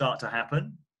seeing it start to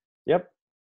happen. Yep.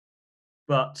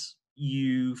 But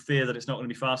you fear that it's not going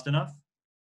to be fast enough?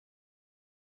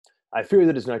 I fear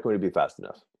that it's not going to be fast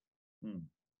enough. Hmm.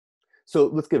 So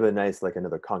let's give a nice, like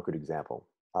another concrete example.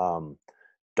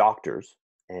 Doctors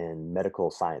and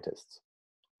medical scientists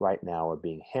right now are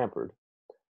being hampered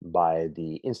by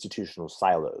the institutional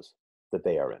silos that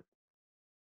they are in.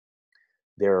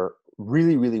 They're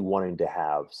really, really wanting to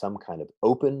have some kind of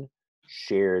open,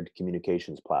 shared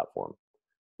communications platform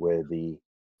where the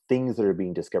things that are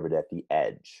being discovered at the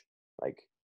edge, like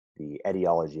the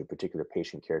etiology of particular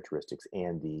patient characteristics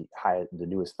and the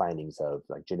newest findings of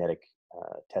like genetic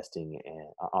testing and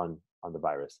on the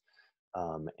virus,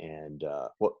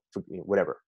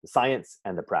 whatever, the science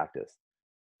and the practice,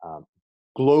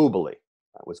 globally,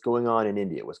 what's going on in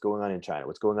India, what's going on in China,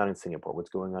 what's going on in Singapore, what's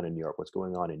going on in New York, what's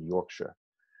going on in Yorkshire.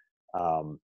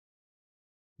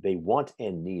 They want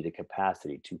and need a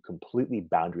capacity to completely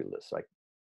boundaryless, like,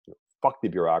 fuck the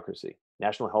bureaucracy.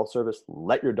 National Health Service,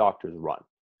 let your doctors run.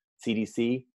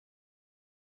 CDC,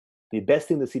 the best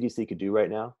thing the CDC could do right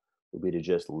now would be to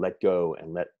just let go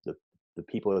and let the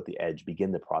people at the edge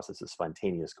begin the process of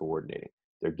spontaneous coordinating.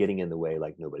 They're getting in the way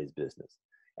like nobody's business.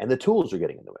 And the tools are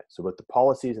getting in the way. So both the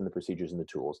policies and the procedures and the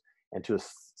tools, and to a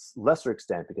lesser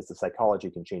extent, because the psychology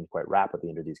can change quite rapidly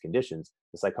under these conditions,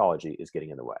 the psychology is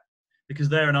getting in the way. Because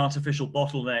they're an artificial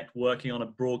bottleneck working on a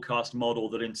broadcast model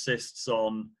that insists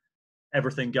on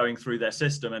everything going through their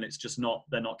system, and it's just not,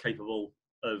 they're not capable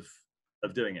of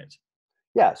doing it.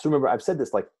 Yeah, so remember, I've said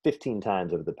this like 15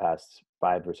 times over the past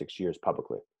 5 or 6 years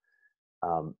publicly.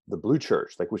 The blue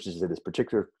church, like, which is this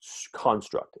particular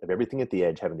construct of everything at the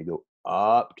edge having to go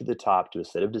up to the top to a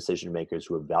set of decision makers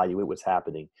who evaluate what's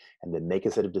happening and then make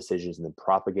a set of decisions and then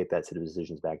propagate that set of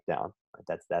decisions back down. Right?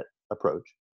 That's that approach.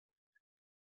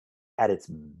 At its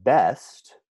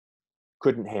best,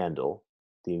 couldn't handle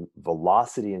the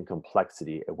velocity and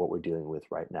complexity of what we're dealing with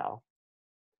right now.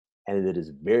 And it is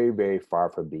very, very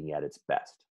far from being at its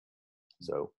best.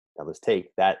 So now let's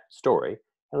take that story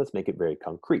and let's make it very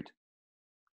concrete.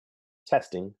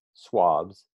 Testing,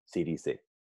 swabs, CDC.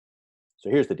 So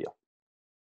here's the deal.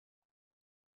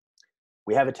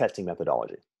 We have a testing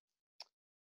methodology.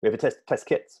 We have a test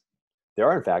kits. There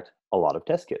are, in fact, a lot of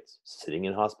test kits sitting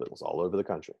in hospitals all over the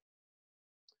country.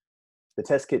 The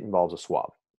test kit involves a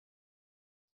swab.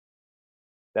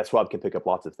 That swab can pick up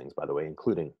lots of things, by the way,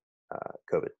 including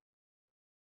COVID.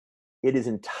 It is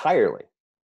entirely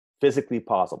physically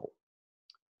possible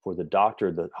for the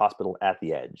doctor, the hospital at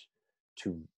the edge,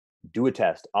 to do a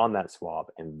test on that swab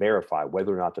and verify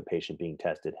whether or not the patient being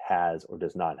tested has or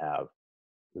does not have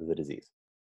the disease.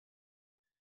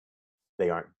 They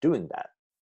aren't doing that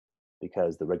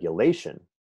because the regulation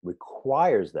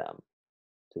requires them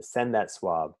to send that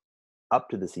swab up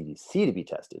to the CDC to be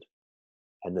tested,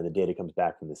 and then the data comes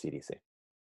back from the CDC.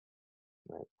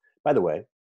 Right? By the way,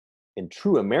 in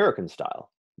true American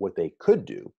style, what they could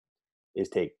do is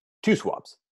take 2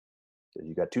 swabs, because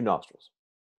you've got 2 nostrils,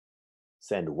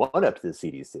 send one up to the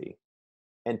CDC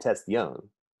and test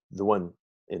the one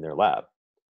in their lab,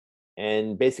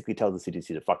 and basically tell the CDC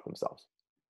to fuck themselves.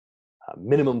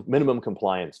 Minimum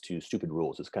compliance to stupid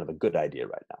rules is kind of a good idea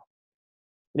right now.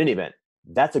 In any event,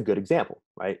 that's a good example,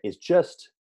 right? It's just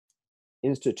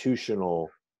institutional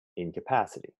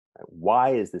incapacity. Right? Why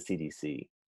is the CDC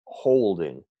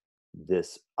holding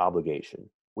this obligation,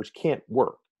 which can't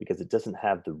work because it doesn't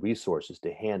have the resources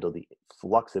to handle the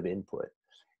flux of input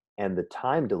And the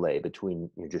time delay between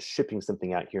just shipping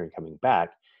something out here and coming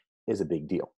back is a big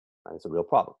deal. Right? It's a real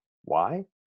problem. Why?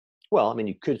 Well, I mean,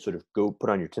 you could sort of go put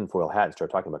on your tinfoil hat and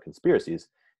start talking about conspiracies,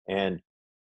 and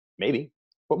maybe,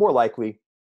 but more likely,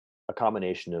 a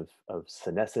combination of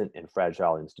senescent and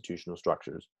fragile institutional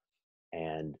structures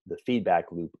and the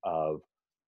feedback loop of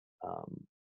um,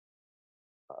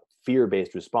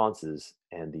 fear-based responses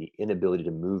and the inability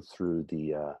to move through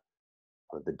the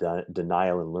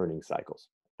denial and learning cycles.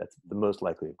 That's the most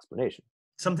likely explanation.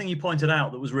 Something you pointed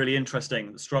out that was really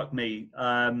interesting, that struck me,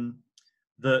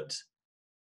 that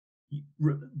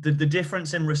the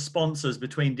difference in responses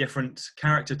between different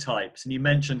character types. And you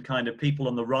mentioned kind of people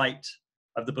on the right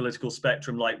of the political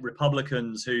spectrum, like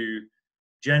Republicans, who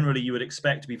generally you would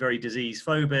expect to be very disease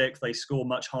phobic. They score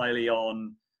much highly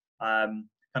on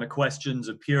kind of questions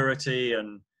of purity,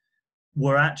 and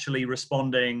were actually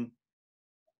responding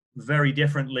very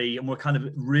differently, and were kind of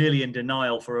really in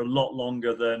denial for a lot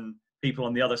longer than people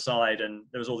on the other side. And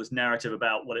there was all this narrative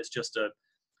about, well, it's just a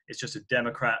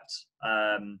Democrat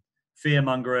fear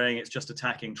mongering, it's just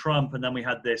attacking Trump. And then we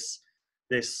had this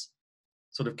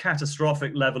sort of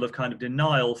catastrophic level of kind of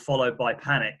denial followed by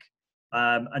panic.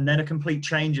 And then a complete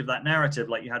change of that narrative.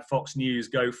 Like you had Fox News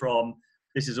go from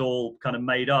this is all kind of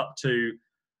made up to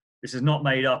this is not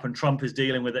made up and Trump is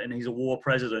dealing with it and he's a war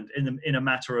president in a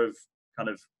matter of kind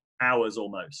of hours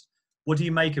almost. What do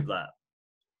you make of that?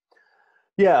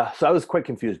 Yeah, so I was quite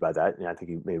confused by that. And I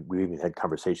think we even had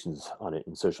conversations on it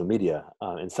in social media.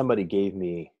 And somebody gave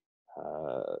me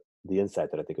the insight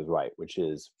that I think is right, which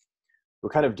is we're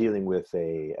kind of dealing with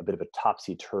a bit of a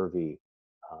topsy-turvy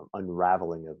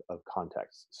unraveling of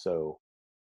context. So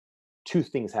two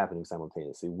things happening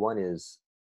simultaneously. One is,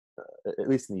 at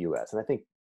least in the US, and I think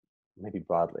maybe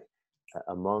broadly,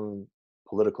 among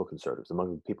political conservatives,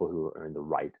 among people who are in the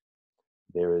right,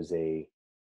 there is a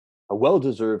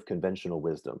well-deserved conventional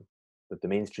wisdom that the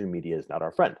mainstream media is not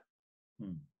our friend.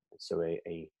 So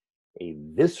a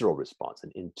visceral response,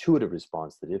 an intuitive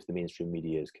response that if the mainstream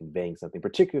media is conveying something,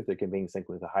 particularly if they're conveying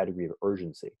something with a high degree of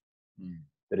urgency,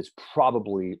 that it's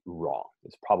probably wrong,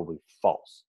 it's probably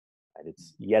false. And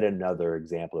it's yet another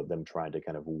example of them trying to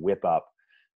kind of whip up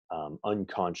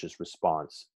unconscious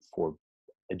response for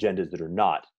agendas that are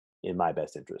not in my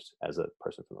best interest as a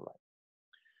person from the right.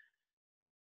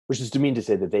 Which is to mean to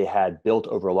say that they had built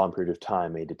over a long period of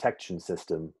time a detection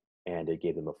system, and it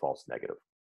gave them a false negative.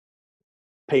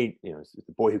 It's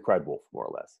the boy who cried wolf, more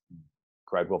or less.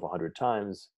 Cried wolf 100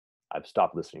 times. I've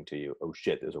stopped listening to you. Oh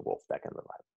shit, there's a wolf. That kind of a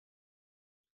vibe.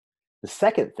 The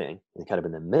second thing, and kind of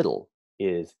in the middle,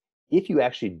 is if you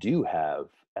actually do have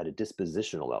at a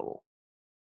dispositional level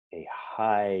a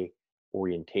high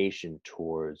orientation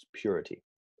towards purity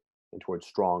and towards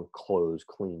strong, closed,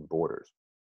 clean borders,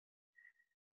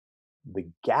 the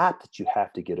gap that you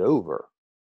have to get over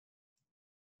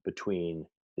between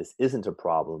this isn't a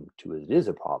problem to it is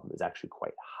a problem is actually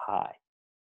quite high.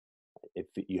 If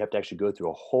you have to actually go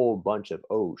through a whole bunch of,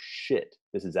 oh shit,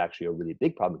 this is actually a really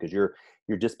big problem, because your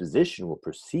disposition will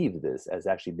perceive this as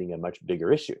actually being a much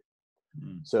bigger issue.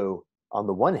 So on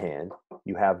the one hand,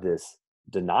 you have this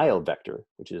denial vector,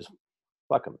 which is,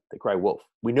 fuck them, they cry wolf.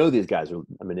 We know these guys are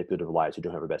manipulative liars who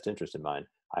don't have our best interest in mind.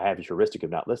 I have this heuristic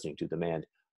of not listening to them, and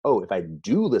oh, if I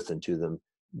do listen to them,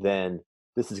 then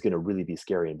this is going to really be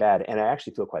scary and bad. And I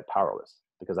actually feel quite powerless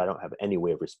because I don't have any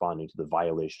way of responding to the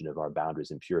violation of our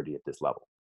boundaries and purity at this level.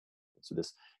 So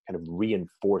this kind of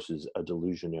reinforces a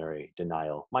delusionary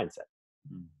denial mindset.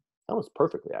 Almost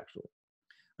perfectly, actually.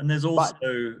 And there's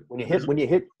also when you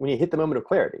hit the moment of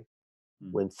clarity,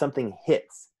 when something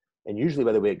hits, and usually,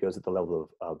 by the way, it goes at the level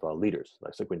of leaders.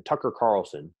 Like when Tucker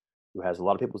Carlson, who has a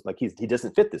lot of people, like he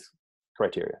doesn't fit this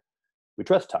criteria. We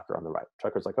trust Tucker on the right.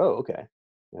 Tucker's like, oh, okay.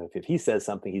 If he says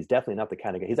something, he's definitely not the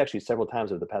kind of guy. He's actually several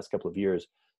times over the past couple of years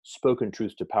spoken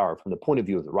truth to power from the point of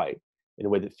view of the right in a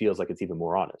way that feels like it's even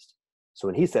more honest. So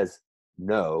when he says,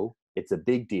 no, it's a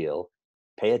big deal,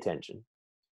 pay attention,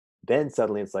 then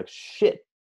suddenly it's like, shit,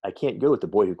 I can't go with the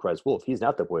boy who cries wolf. He's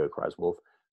not the boy who cries wolf.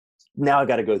 Now I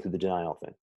got to go through the denial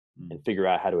thing and figure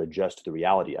out how to adjust to the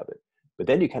reality of it. But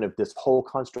then you kind of, this whole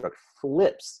construct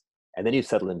flips, and then you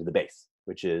settle into the base,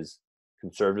 which is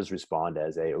conservatives respond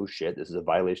as oh shit, this is a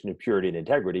violation of purity and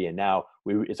integrity, and now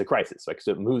it's a crisis. Like,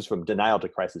 so it moves from denial to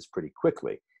crisis pretty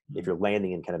quickly if you're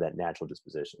landing in kind of that natural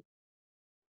disposition.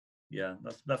 Yeah,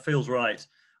 that feels right.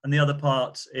 And the other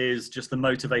part is just the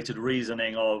motivated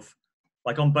reasoning of,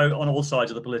 like, on all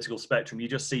sides of the political spectrum, you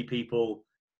just see people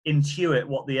intuit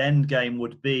what the end game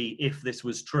would be if this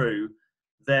was true,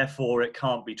 therefore it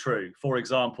can't be true. For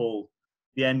example,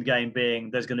 the end game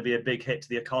being there's going to be a big hit to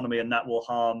the economy and that will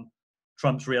harm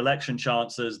Trump's re-election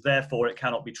chances, therefore it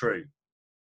cannot be true.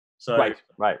 So right,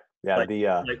 yeah, like, the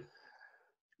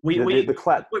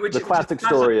classic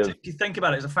story of, if you think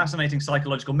about it, it's a fascinating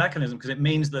psychological mechanism, because it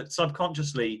means that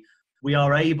subconsciously we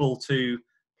are able to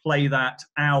play that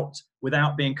out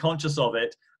without being conscious of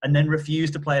it, and then refuse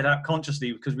to play it out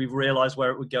consciously because we've realized where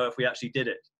it would go if we actually did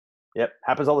it. Yep,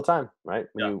 happens all the time, right?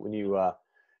 When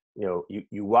Yeah.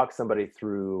 you walk somebody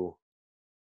through,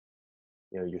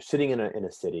 you're sitting in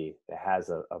a city that has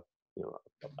a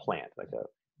plant, like a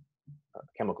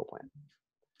chemical plant,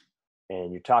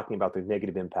 and you're talking about the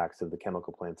negative impacts of the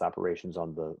chemical plant's operations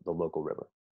on the local river.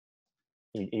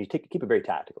 You keep it very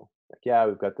tactical. Like, yeah,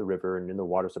 we've got the river and then the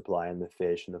water supply and the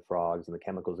fish and the frogs and the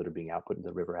chemicals that are being output into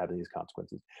the river having these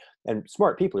consequences. And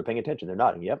smart people are paying attention. They're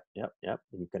nodding. Yep, yep, yep.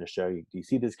 And you're going to show you. Do you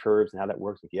see these curves and how that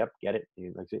works? Like, yep, get it.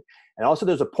 And also,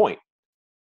 there's a point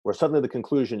where suddenly the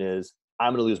conclusion is,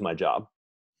 I'm going to lose my job.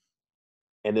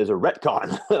 And there's a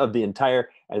retcon of the entire,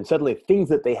 and suddenly things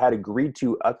that they had agreed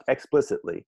to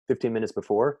explicitly 15 minutes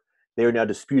before, they are now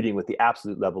disputing with the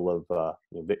absolute level of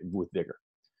with vigor.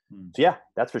 So yeah,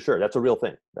 that's for sure. That's a real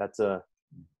thing. It's a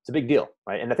big deal,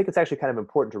 right? And I think it's actually kind of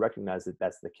important to recognize that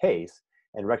that's the case,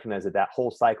 and recognize that that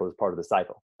whole cycle is part of the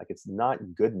cycle. Like, it's not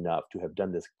good enough to have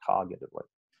done this cognitively.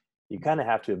 You kind of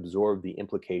have to absorb the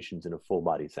implications in a full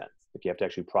body sense. Like, you have to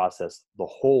actually process the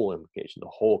whole implication, the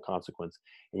whole consequence.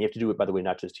 And you have to do it, by the way,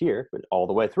 not just here, but all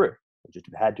the way through. You just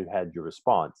had to have your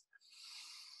response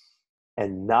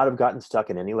and not have gotten stuck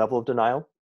in any level of denial.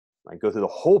 Like, go through the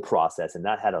whole process and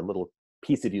not had a little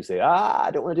piece of you say,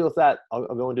 I don't want to deal with that. I'll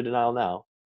go into denial now.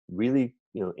 Really,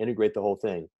 integrate the whole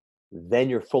thing. Then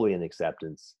you're fully in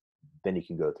acceptance. Then you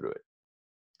can go through it.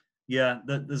 Yeah,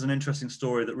 there's an interesting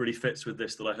story that really fits with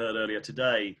this that I heard earlier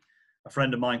today. A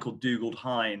friend of mine called Dougal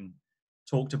Hine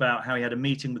talked about how he had a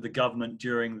meeting with the government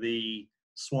during the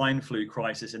swine flu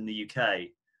crisis in the UK. I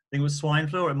think it was swine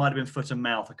flu, or it might have been foot and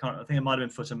mouth. I think it might have been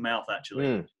foot and mouth,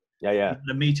 actually. Yeah.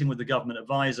 The meeting with the government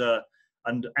advisor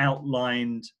and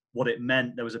outlined what it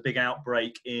meant. There was a big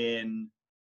outbreak in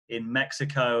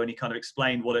Mexico, and he kind of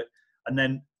explained what it, and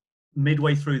then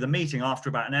midway through the meeting, after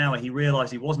about an hour, he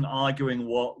realized he wasn't arguing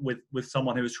with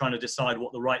someone who was trying to decide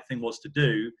what the right thing was to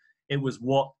do. It was,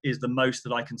 what is the most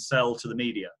that I can sell to the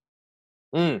media?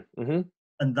 Mm-hmm.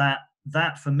 And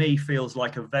that for me feels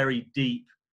like a very deep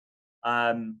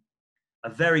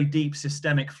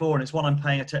systemic flaw, and it's one I'm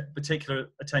paying particular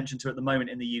attention to at the moment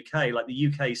in the UK. Like,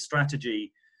 the UK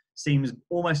strategy seems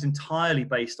almost entirely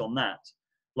based on that.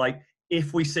 Like,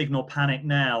 if we signal panic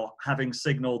now, having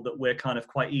signaled that we're kind of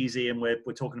quite easy and we're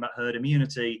talking about herd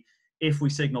immunity, if we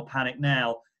signal panic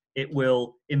now, it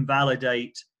will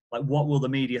invalidate, like, what will the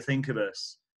media think of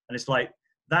us? And it's like,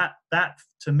 that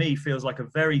to me feels like a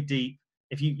very deep,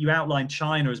 if you outline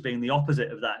China as being the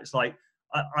opposite of that, it's like,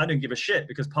 I don't give a shit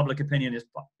because public opinion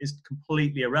is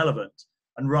completely irrelevant,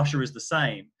 and Russia is the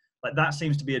same. Like, that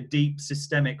seems to be a deep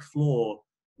systemic flaw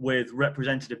with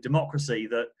representative democracy,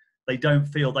 that they don't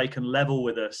feel they can level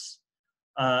with us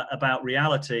about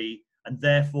reality, and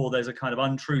therefore there's a kind of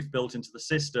untruth built into the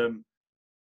system.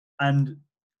 And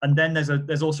then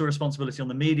there's also a responsibility on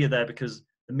the media there, because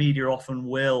the media often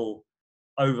will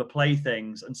overplay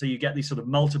things, and so you get these sort of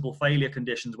multiple failure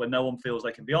conditions where no one feels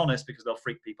they can be honest because they'll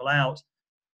freak people out,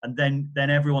 and then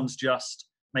everyone's just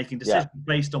making decisions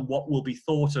based on what will be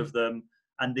thought of them,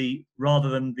 and rather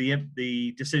than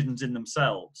the decisions in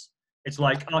themselves. It's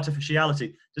like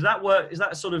artificiality. Does that work? Is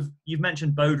that sort of, you've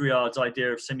mentioned Baudrillard's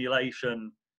idea of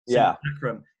simulacrum. Is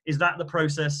that the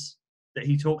process that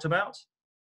he talked about?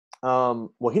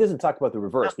 Well, he doesn't talk about the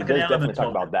reverse. He does definitely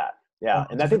talk about that. Yeah,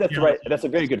 and I think that's right. That's a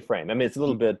very good frame. I mean, it's a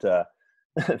little bit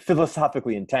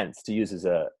philosophically intense to use as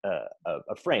a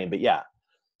frame, but yeah.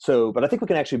 So, but I think we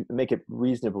can actually make it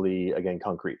reasonably, again,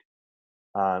 concrete.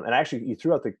 And actually, you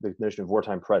threw out the notion of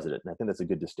wartime president, and I think that's a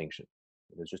good distinction.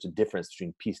 There's just a difference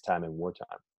between peacetime and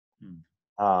wartime.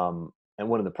 And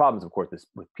one of the problems, of course,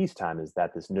 with peacetime is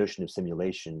that this notion of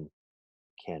simulation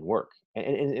can work. And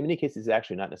in many cases, it's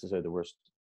actually not necessarily the worst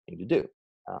thing to do.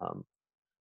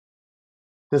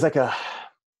 There's like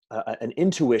an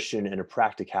intuition and a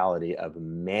practicality of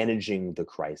managing the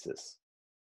crisis.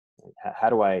 How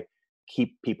do I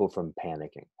keep people from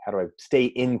panicking? How do I stay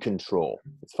in control?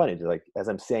 It's funny to, like, as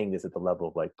I'm saying this at the level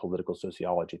of like political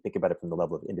sociology, think about it from the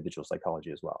level of individual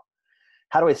psychology as well.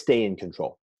 How do I stay in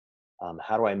control?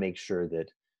 How do I make sure that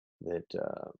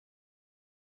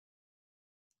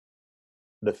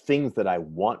the things that I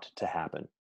want to happen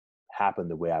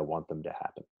the way I want them to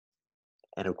happen?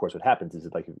 And of course, what happens is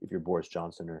that, like, if you're Boris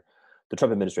Johnson or the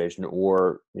Trump administration,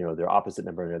 or their opposite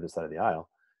number on the other side of the aisle,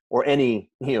 or any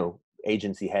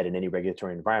agency head in any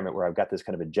regulatory environment where I've got this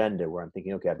kind of agenda where I'm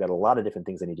thinking, okay, I've got a lot of different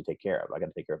things I need to take care of. I got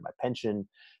to take care of my pension.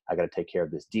 I got to take care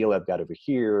of this deal I've got over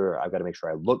here. I've got to make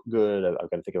sure I look good. I've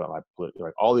got to think about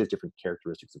like all these different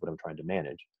characteristics of what I'm trying to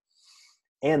manage.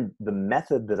 And the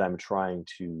method that I'm trying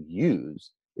to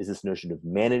use is this notion of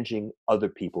managing other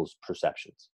people's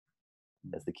perceptions.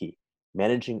 That's the key.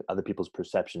 Managing other people's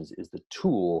perceptions is the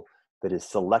tool that is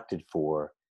selected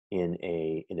for in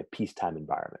a peacetime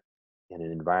environment, in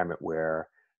an environment where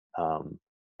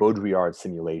Baudrillard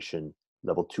simulation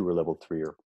level 2 or level 3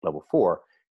 or level 4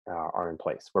 are in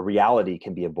place, where reality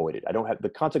can be avoided. I don't have the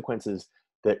consequences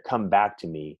that come back to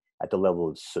me at the level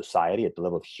of society, at the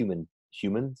level of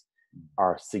humans,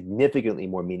 are significantly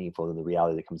more meaningful than the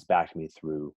reality that comes back to me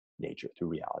through nature, through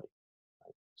reality.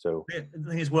 Right? So I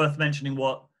think it's worth mentioning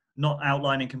not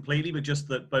outlining completely, but just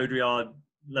that Baudrillard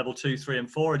level 2, 3, and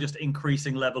 4 are just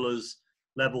increasing levels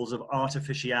of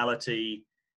artificiality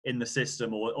in the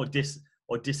system, or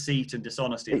deceit and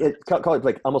dishonesty. Call it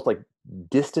like almost like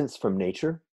distance from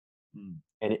nature,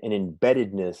 and an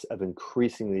embeddedness of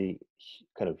increasingly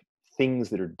kind of things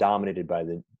that are dominated by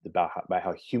by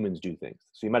how humans do things.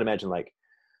 So you might imagine like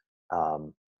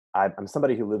I'm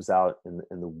somebody who lives out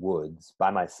in the woods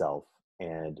by myself,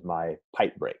 and my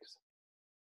pipe breaks.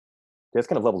 That's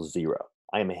kind of level 0.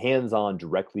 I am hands-on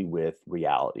directly with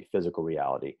reality, physical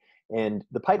reality, and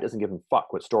the pipe doesn't give a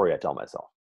fuck what story I tell myself.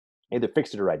 I either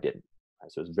fixed it or I didn't.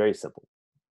 Right? So it's very simple.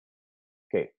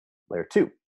 Okay, layer 2.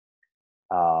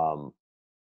 I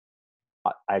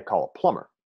call a plumber.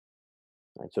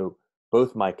 Right? So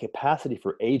both my capacity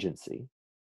for agency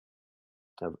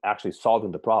of actually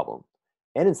solving the problem,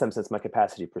 and in some sense my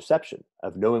capacity of perception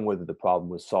of knowing whether the problem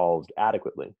was solved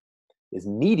adequately, is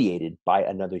mediated by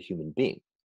another human being.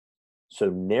 So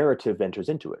narrative enters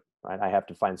into it, right? I have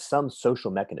to find some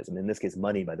social mechanism. In this case,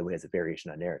 money, by the way, is a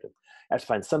variation on narrative. I have to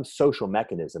find some social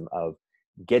mechanism of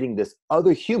getting this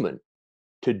other human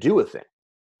to do a thing.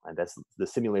 And that's the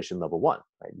simulation level 1,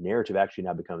 right? Narrative actually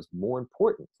now becomes more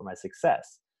important for my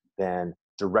success than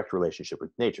direct relationship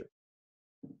with nature.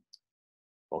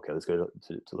 Okay, let's go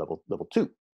to level 2.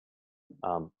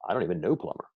 I don't even know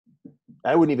plumber.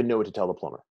 I wouldn't even know what to tell the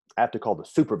plumber. I have to call the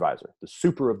supervisor, the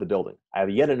super of the building. I have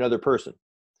yet another person.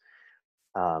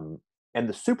 And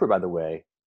the super, by the way,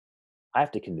 I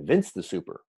have to convince the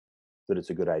super that it's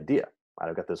a good idea. Right?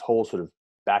 I've got this whole sort of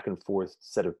back and forth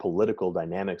set of political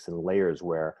dynamics and layers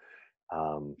where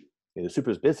the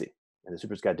super's busy, and the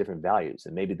super's got different values,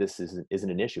 and maybe this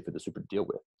isn't an issue for the super to deal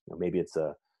with. Maybe it's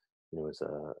a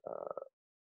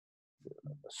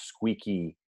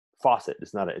squeaky faucet.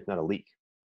 It's not a leak.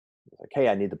 It's like, hey,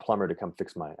 I need somebody to come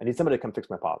fix my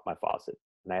faucet,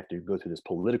 and I have to go through this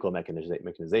political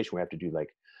mechanization where I have to do like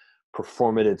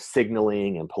performative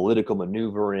signaling and political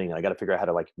maneuvering, and I got to figure out how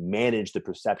to like manage the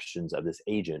perceptions of this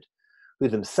agent, who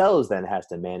themselves then has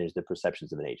to manage the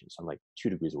perceptions of an agent. So I'm like 2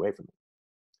 degrees away from it.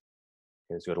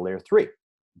 Okay, let's go to layer 3.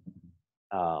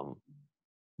 Now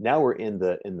we're in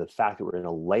the fact that we're in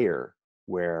a layer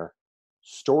where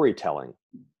storytelling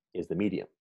is the medium.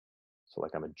 So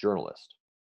like I'm a journalist.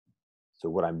 So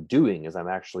what I'm doing is I'm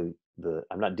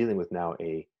not dealing with now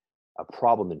a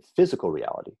problem in physical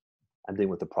reality. I'm dealing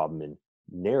with a problem in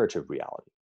narrative reality.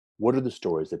 What are the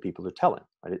stories that people are telling?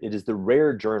 Right? It is the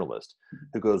rare journalist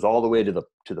who goes all the way to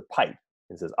the pipe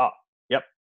and says, yep,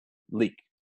 leak.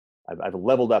 I've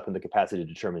leveled up in the capacity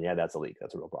to determine, yeah, that's a leak.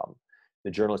 That's a real problem.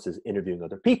 The journalist is interviewing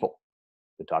other people.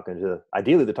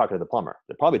 Ideally, they're talking to the plumber.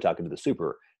 They're probably talking to the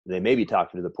super. They may be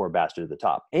talking to the poor bastard at the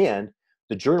top. And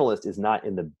the journalist is not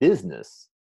in the business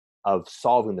of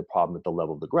solving the problem at the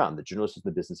level of the ground. The journalist is in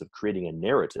the business of creating a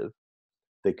narrative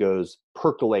that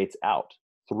percolates out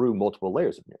through multiple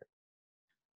layers of narrative.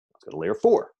 Let's go to layer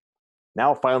 4.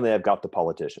 Now, finally, I've got the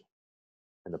politician.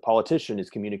 And the politician is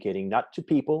communicating not to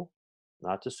people,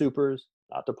 not to supers,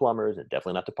 not to plumbers, and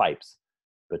definitely not to pipes,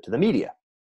 but to the media,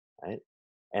 right?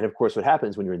 And of course, what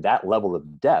happens when you're in that level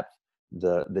of depth,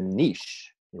 the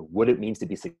niche, what it means to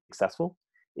be successful,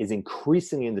 is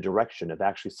increasingly in the direction of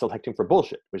actually selecting for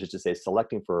bullshit, which is to say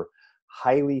selecting for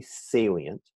highly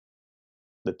salient,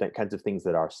 the kinds of things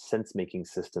that our sense-making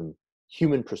system,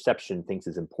 human perception thinks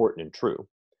is important and true,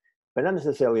 but not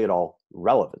necessarily at all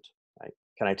relevant, right?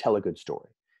 Can I tell a good story?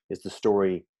 Is the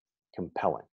story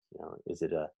compelling? Is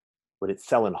it would it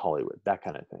sell in Hollywood? That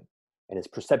kind of thing. And it's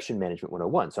perception management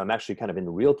 101. So I'm actually kind of in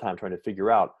real time trying to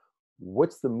figure out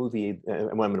what's the movie,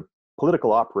 and when I'm a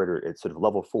political operator, it's sort of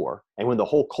level 4. And when the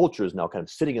whole culture is now kind of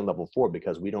sitting in level 4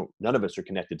 because none of us are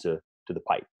connected to the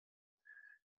pipe.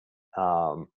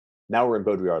 Now we're in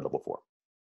Baudrillard level 4.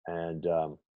 And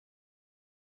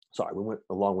sorry, we went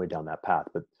a long way down that path,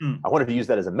 but I wanted to use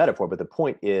that as a metaphor. But the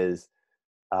point is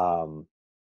um,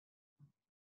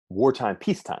 wartime,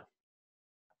 peacetime.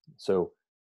 So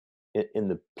in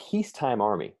the peacetime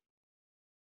army,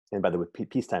 and by the way,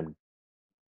 peacetime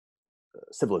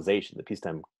civilization, the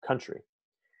peacetime country,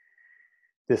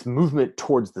 this movement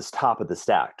towards this top of the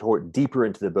stack, toward deeper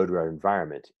into the Baudrillard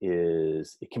environment, it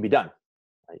can be done.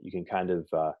 Right? You can kind of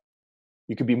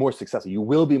you can be more successful. You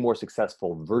will be more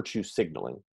successful virtue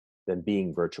signaling than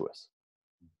being virtuous.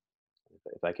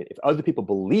 If other people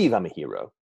believe I'm a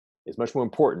hero, is much more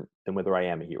important than whether I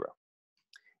am a hero.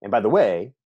 And by the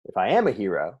way, if I am a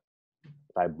hero,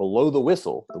 if I blow the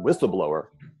whistle, the whistleblower,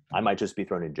 I might just be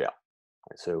thrown in jail.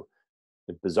 Right? So,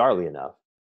 bizarrely enough,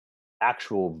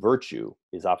 actual virtue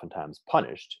is oftentimes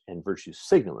punished and virtue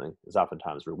signaling is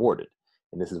oftentimes rewarded.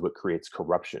 And this is what creates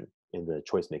corruption in the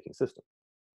choice-making system.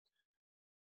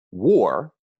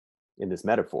 War, in this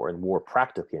metaphor, and war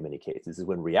practically in many cases, is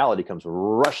when reality comes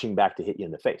rushing back to hit you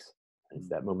in the face. It's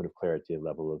that moment of clarity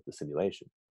level of the simulation.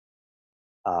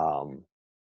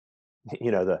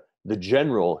 The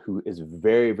general who is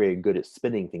very, very good at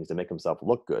spinning things to make himself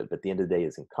look good, but at the end of the day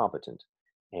is incompetent.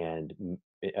 And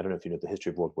I don't know if you know the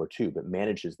history of World War II, but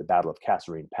manages the Battle of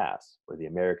Kasserine Pass, where the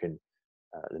American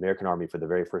army for the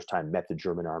very first time met the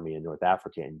German army in North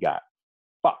Africa and got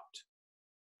fucked.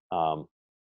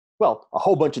 Well, a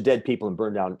whole bunch of dead people and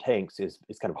burned down tanks is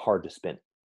kind of hard to spin.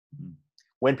 Mm-hmm.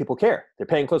 When people care, they're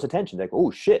paying close attention. They're like, oh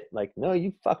shit, like, no,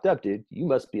 you fucked up, dude. You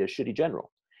must be a shitty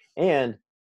general. And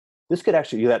this could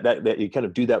actually, that you kind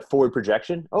of do that forward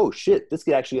projection. Oh shit, this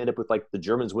could actually end up with like the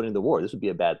Germans winning the war. This would be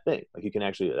a bad thing. Like you can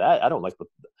actually, I don't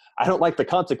like the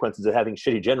consequences of having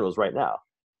shitty generals right now.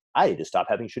 I need to stop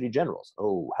having shitty generals.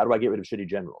 Oh, how do I get rid of shitty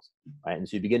generals? Right. And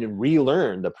so you begin to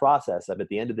relearn the process of, at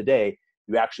the end of the day,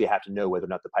 you actually have to know whether or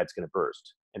not the pipe's going to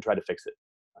burst and try to fix it.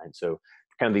 Right. So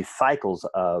kind of these cycles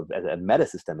of, at a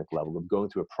metasystemic level, of going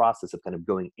through a process of kind of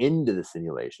going into the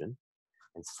simulation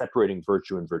and separating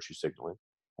virtue and virtue signaling,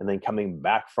 and then coming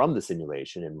back from the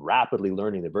simulation and rapidly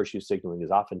learning that virtue signaling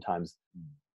is oftentimes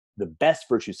the best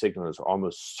virtue signalers are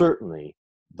almost certainly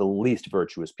the least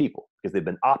virtuous people because they've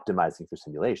been optimizing for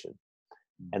simulation.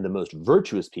 And the most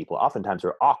virtuous people oftentimes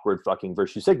are awkward fucking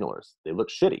virtue signalers. They look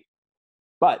shitty,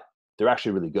 but they're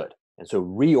actually really good. And so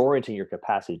reorienting your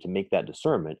capacity to make that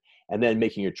discernment and then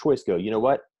making your choice go, you know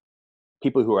what?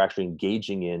 People who are actually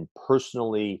engaging in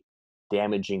personally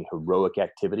damaging heroic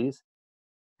activities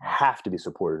have to be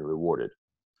supported and rewarded.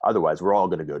 Otherwise, we're all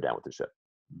going to go down with the ship.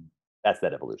 That's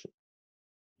that evolution.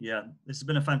 Yeah, this has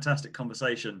been a fantastic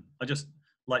conversation. I just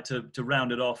like to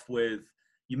round it off with,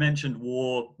 you mentioned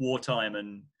wartime,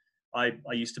 and I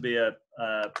used to be a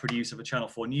producer for Channel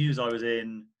 4 News. I was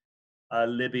in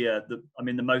Libya. The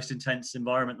most intense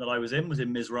environment that I was in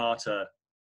Misrata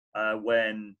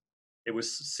when it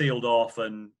was sealed off,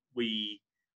 and we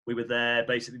were there.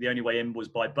 Basically, the only way in was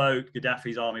by boat.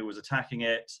 Gaddafi's army was attacking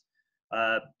it.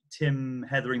 Tim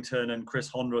Hetherington and Chris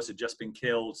Honrus had just been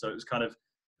killed, so it was kind of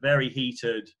very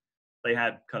heated. They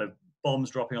had kind of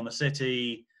bombs dropping on the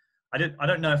city. I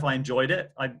don't know if I enjoyed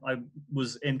it. I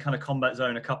was in kind of combat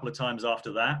zone a couple of times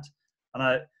after that, and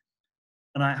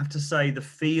I have to say the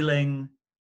feeling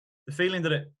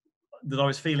that I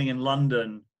was feeling in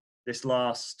London this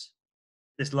last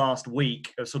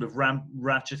week of sort of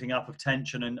ratcheting up of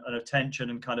tension and attention,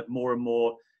 and kind of more and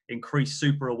more increased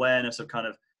super awareness of kind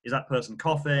of, is that person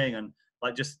coughing, and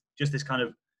like just this kind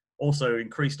of also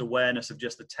increased awareness of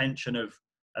just the tension of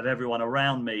everyone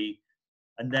around me.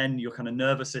 And then your kind of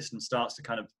nervous system starts to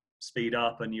kind of speed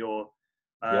up, and you're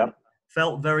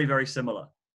felt very, very similar.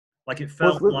 Like it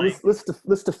felt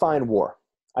let's define war.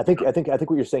 I think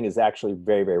what you're saying is actually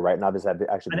very, very right. And obviously, I've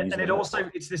actually been using it. And it also,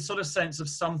 it's this sort of sense of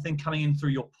something coming in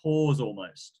through your pores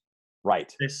almost.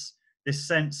 Right. This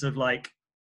sense of like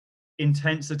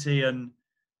intensity. And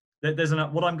there's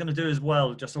what I'm going to do as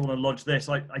well. Just I want to lodge this.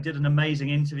 I did an amazing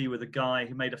interview with a guy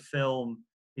who made a film.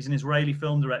 He's an Israeli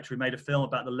film director who made a film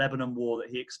about the Lebanon war that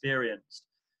he experienced.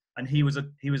 And he was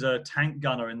a tank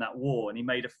gunner in that war. And he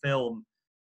made a film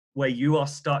where you are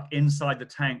stuck inside the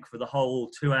tank for the whole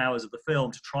 2 hours of the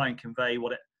film to try and convey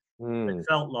what it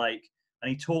felt like. And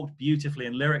he talked beautifully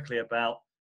and lyrically about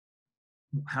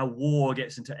how war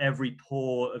gets into every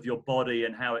pore of your body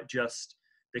and how it just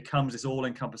becomes this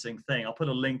all-encompassing thing. I'll put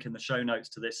a link in the show notes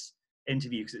to this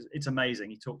interview because it's amazing.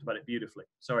 He talked about it beautifully.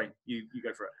 Sorry, you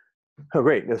go for it. Oh,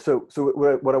 great. So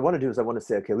what I want to do is I want to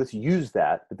say, okay, let's use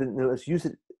that, but then let's use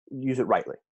it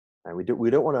rightly. And we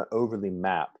don't want to overly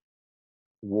map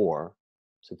war,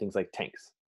 so things like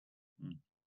tanks.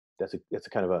 That's a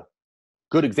kind of a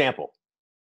good example.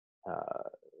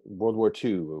 World War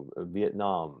II,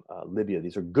 Vietnam, Libya,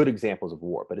 these are good examples of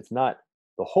war, but it's not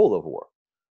the whole of war.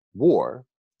 War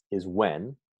is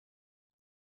when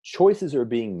choices are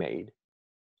being made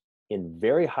in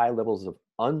very high levels of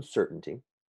uncertainty,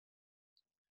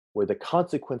 where the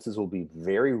consequences will be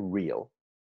very real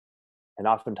and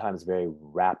oftentimes very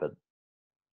rapid.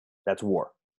 That's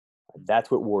war.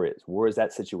 That's what war is. War is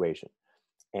that situation.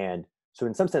 And so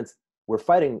in some sense, we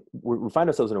find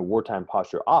ourselves in a wartime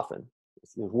posture often.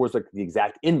 War is like the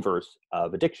exact inverse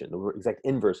of addiction, the exact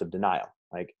inverse of denial.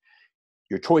 Like,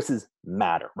 your choices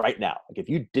matter right now. Like, if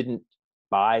you didn't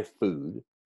buy food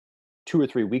 2 or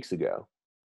 3 weeks ago,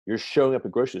 you're showing up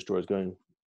at grocery stores going,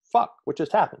 fuck, what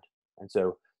just happened? And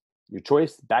so your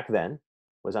choice back then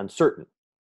was uncertain.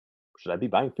 Should I be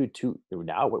buying food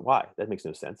now? Why? That makes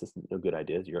no sense. It's no good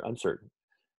idea. You're uncertain.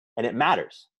 And it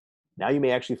matters. Now you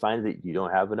may actually find that you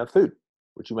don't have enough food,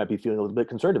 which you might be feeling a little bit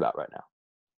concerned about right now.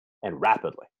 And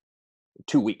rapidly, in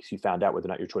 2 weeks, you found out whether or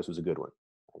not your choice was a good one.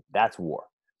 That's war.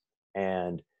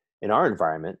 And in our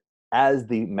environment, as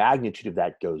the magnitude of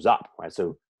that goes up, right?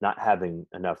 So not having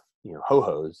enough,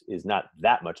 ho-hos is not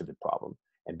that much of a problem.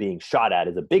 And being shot at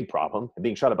is a big problem. And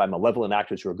being shot at by malevolent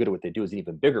actors who are good at what they do is an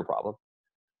even bigger problem.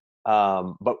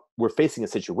 But we're facing a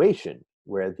situation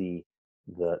where the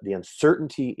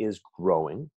uncertainty is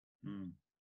growing.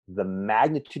 The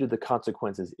magnitude of the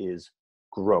consequences is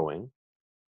growing,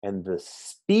 and the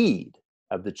speed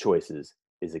of the choices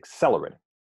is accelerating.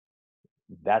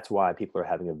 That's why people are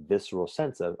having a visceral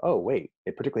sense of, oh, wait,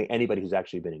 particularly anybody who's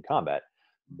actually been in combat.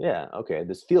 Yeah, okay,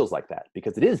 this feels like that,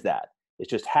 because it is that.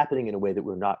 It's just happening in a way that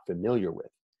we're not familiar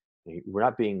with.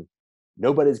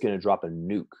 Nobody's going to drop a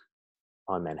nuke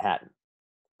on Manhattan.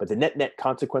 But the net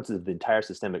consequences of the entire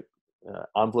systemic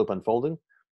envelope unfolding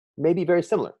may be very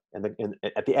similar. And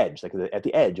at the edge, at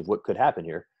the edge of what could happen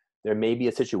here, there may be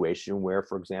a situation where,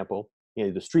 for example,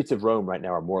 the streets of Rome right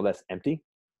now are more or less empty.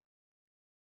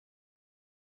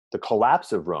 The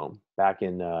collapse of Rome back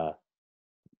in, I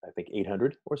think,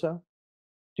 800 or so.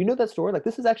 Do you know that story? Like,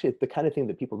 this is actually the kind of thing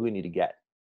that people really need to get.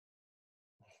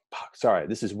 Fuck, sorry,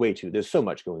 this is way too, there's so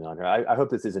much going on here. I hope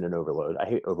this isn't an overload. I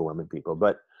hate overwhelming people.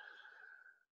 But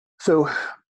so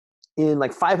in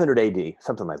like 500 AD,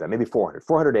 something like that, maybe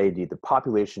 400 AD, the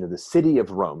population of the city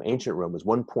of Rome, ancient Rome, was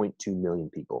 1.2 million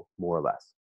people, more or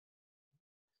less.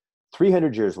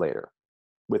 300 years later,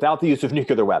 without the use of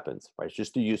nuclear weapons, right? It's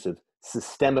just the use of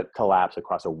systemic collapse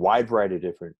across a wide variety of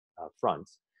different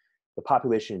fronts, the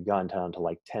population had gone down to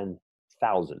like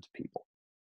 10,000 people.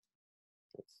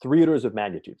 3 orders of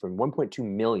magnitude, from 1.2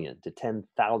 million to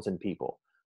 10,000 people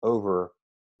over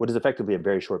what is effectively a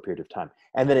very short period of time.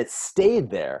 And then it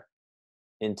stayed there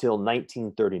until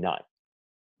 1939.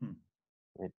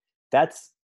 Right?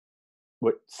 That's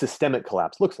what systemic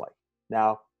collapse looks like.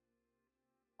 Now,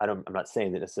 I'm not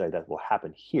saying that necessarily that will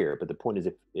happen here, but the point is,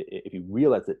 if you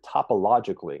realize that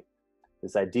topologically,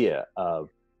 this idea of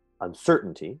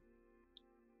uncertainty,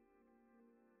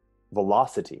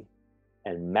 velocity,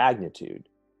 and magnitude,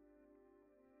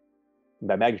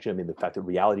 by magnitude I mean the fact that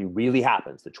reality really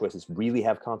happens, the choices really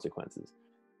have consequences,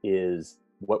 is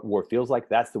what war feels like.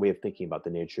 That's the way of thinking about the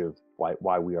nature of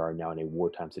why we are now in a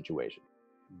wartime situation.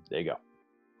 There you go.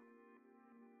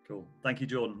 Cool. Thank you,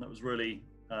 Jordan. That was really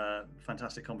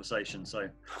fantastic conversation. So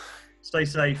stay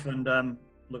safe, and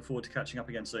look forward to catching up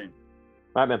again soon.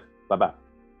 All right, man. Bye-bye.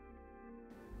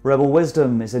 Rebel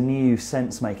Wisdom is a new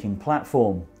sense-making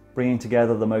platform, bringing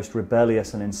together the most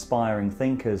rebellious and inspiring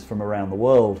thinkers from around the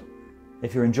world.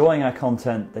 If you're enjoying our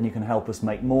content, then you can help us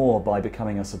make more by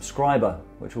becoming a subscriber,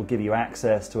 which will give you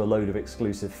access to a load of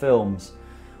exclusive films.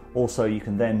 Also, you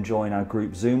can then join our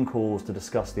group Zoom calls to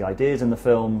discuss the ideas in the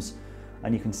films,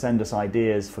 and you can send us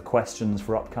ideas for questions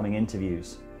for upcoming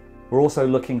interviews. We're also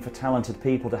looking for talented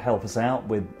people to help us out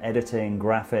with editing,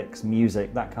 graphics,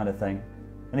 music, that kind of thing.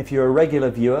 And if you're a regular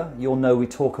viewer, you'll know we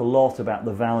talk a lot about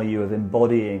the value of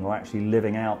embodying or actually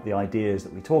living out the ideas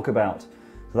that we talk about.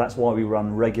 So that's why we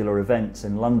run regular events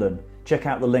in London. Check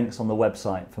out the links on the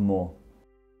website for more.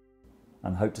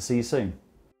 And hope to see you soon.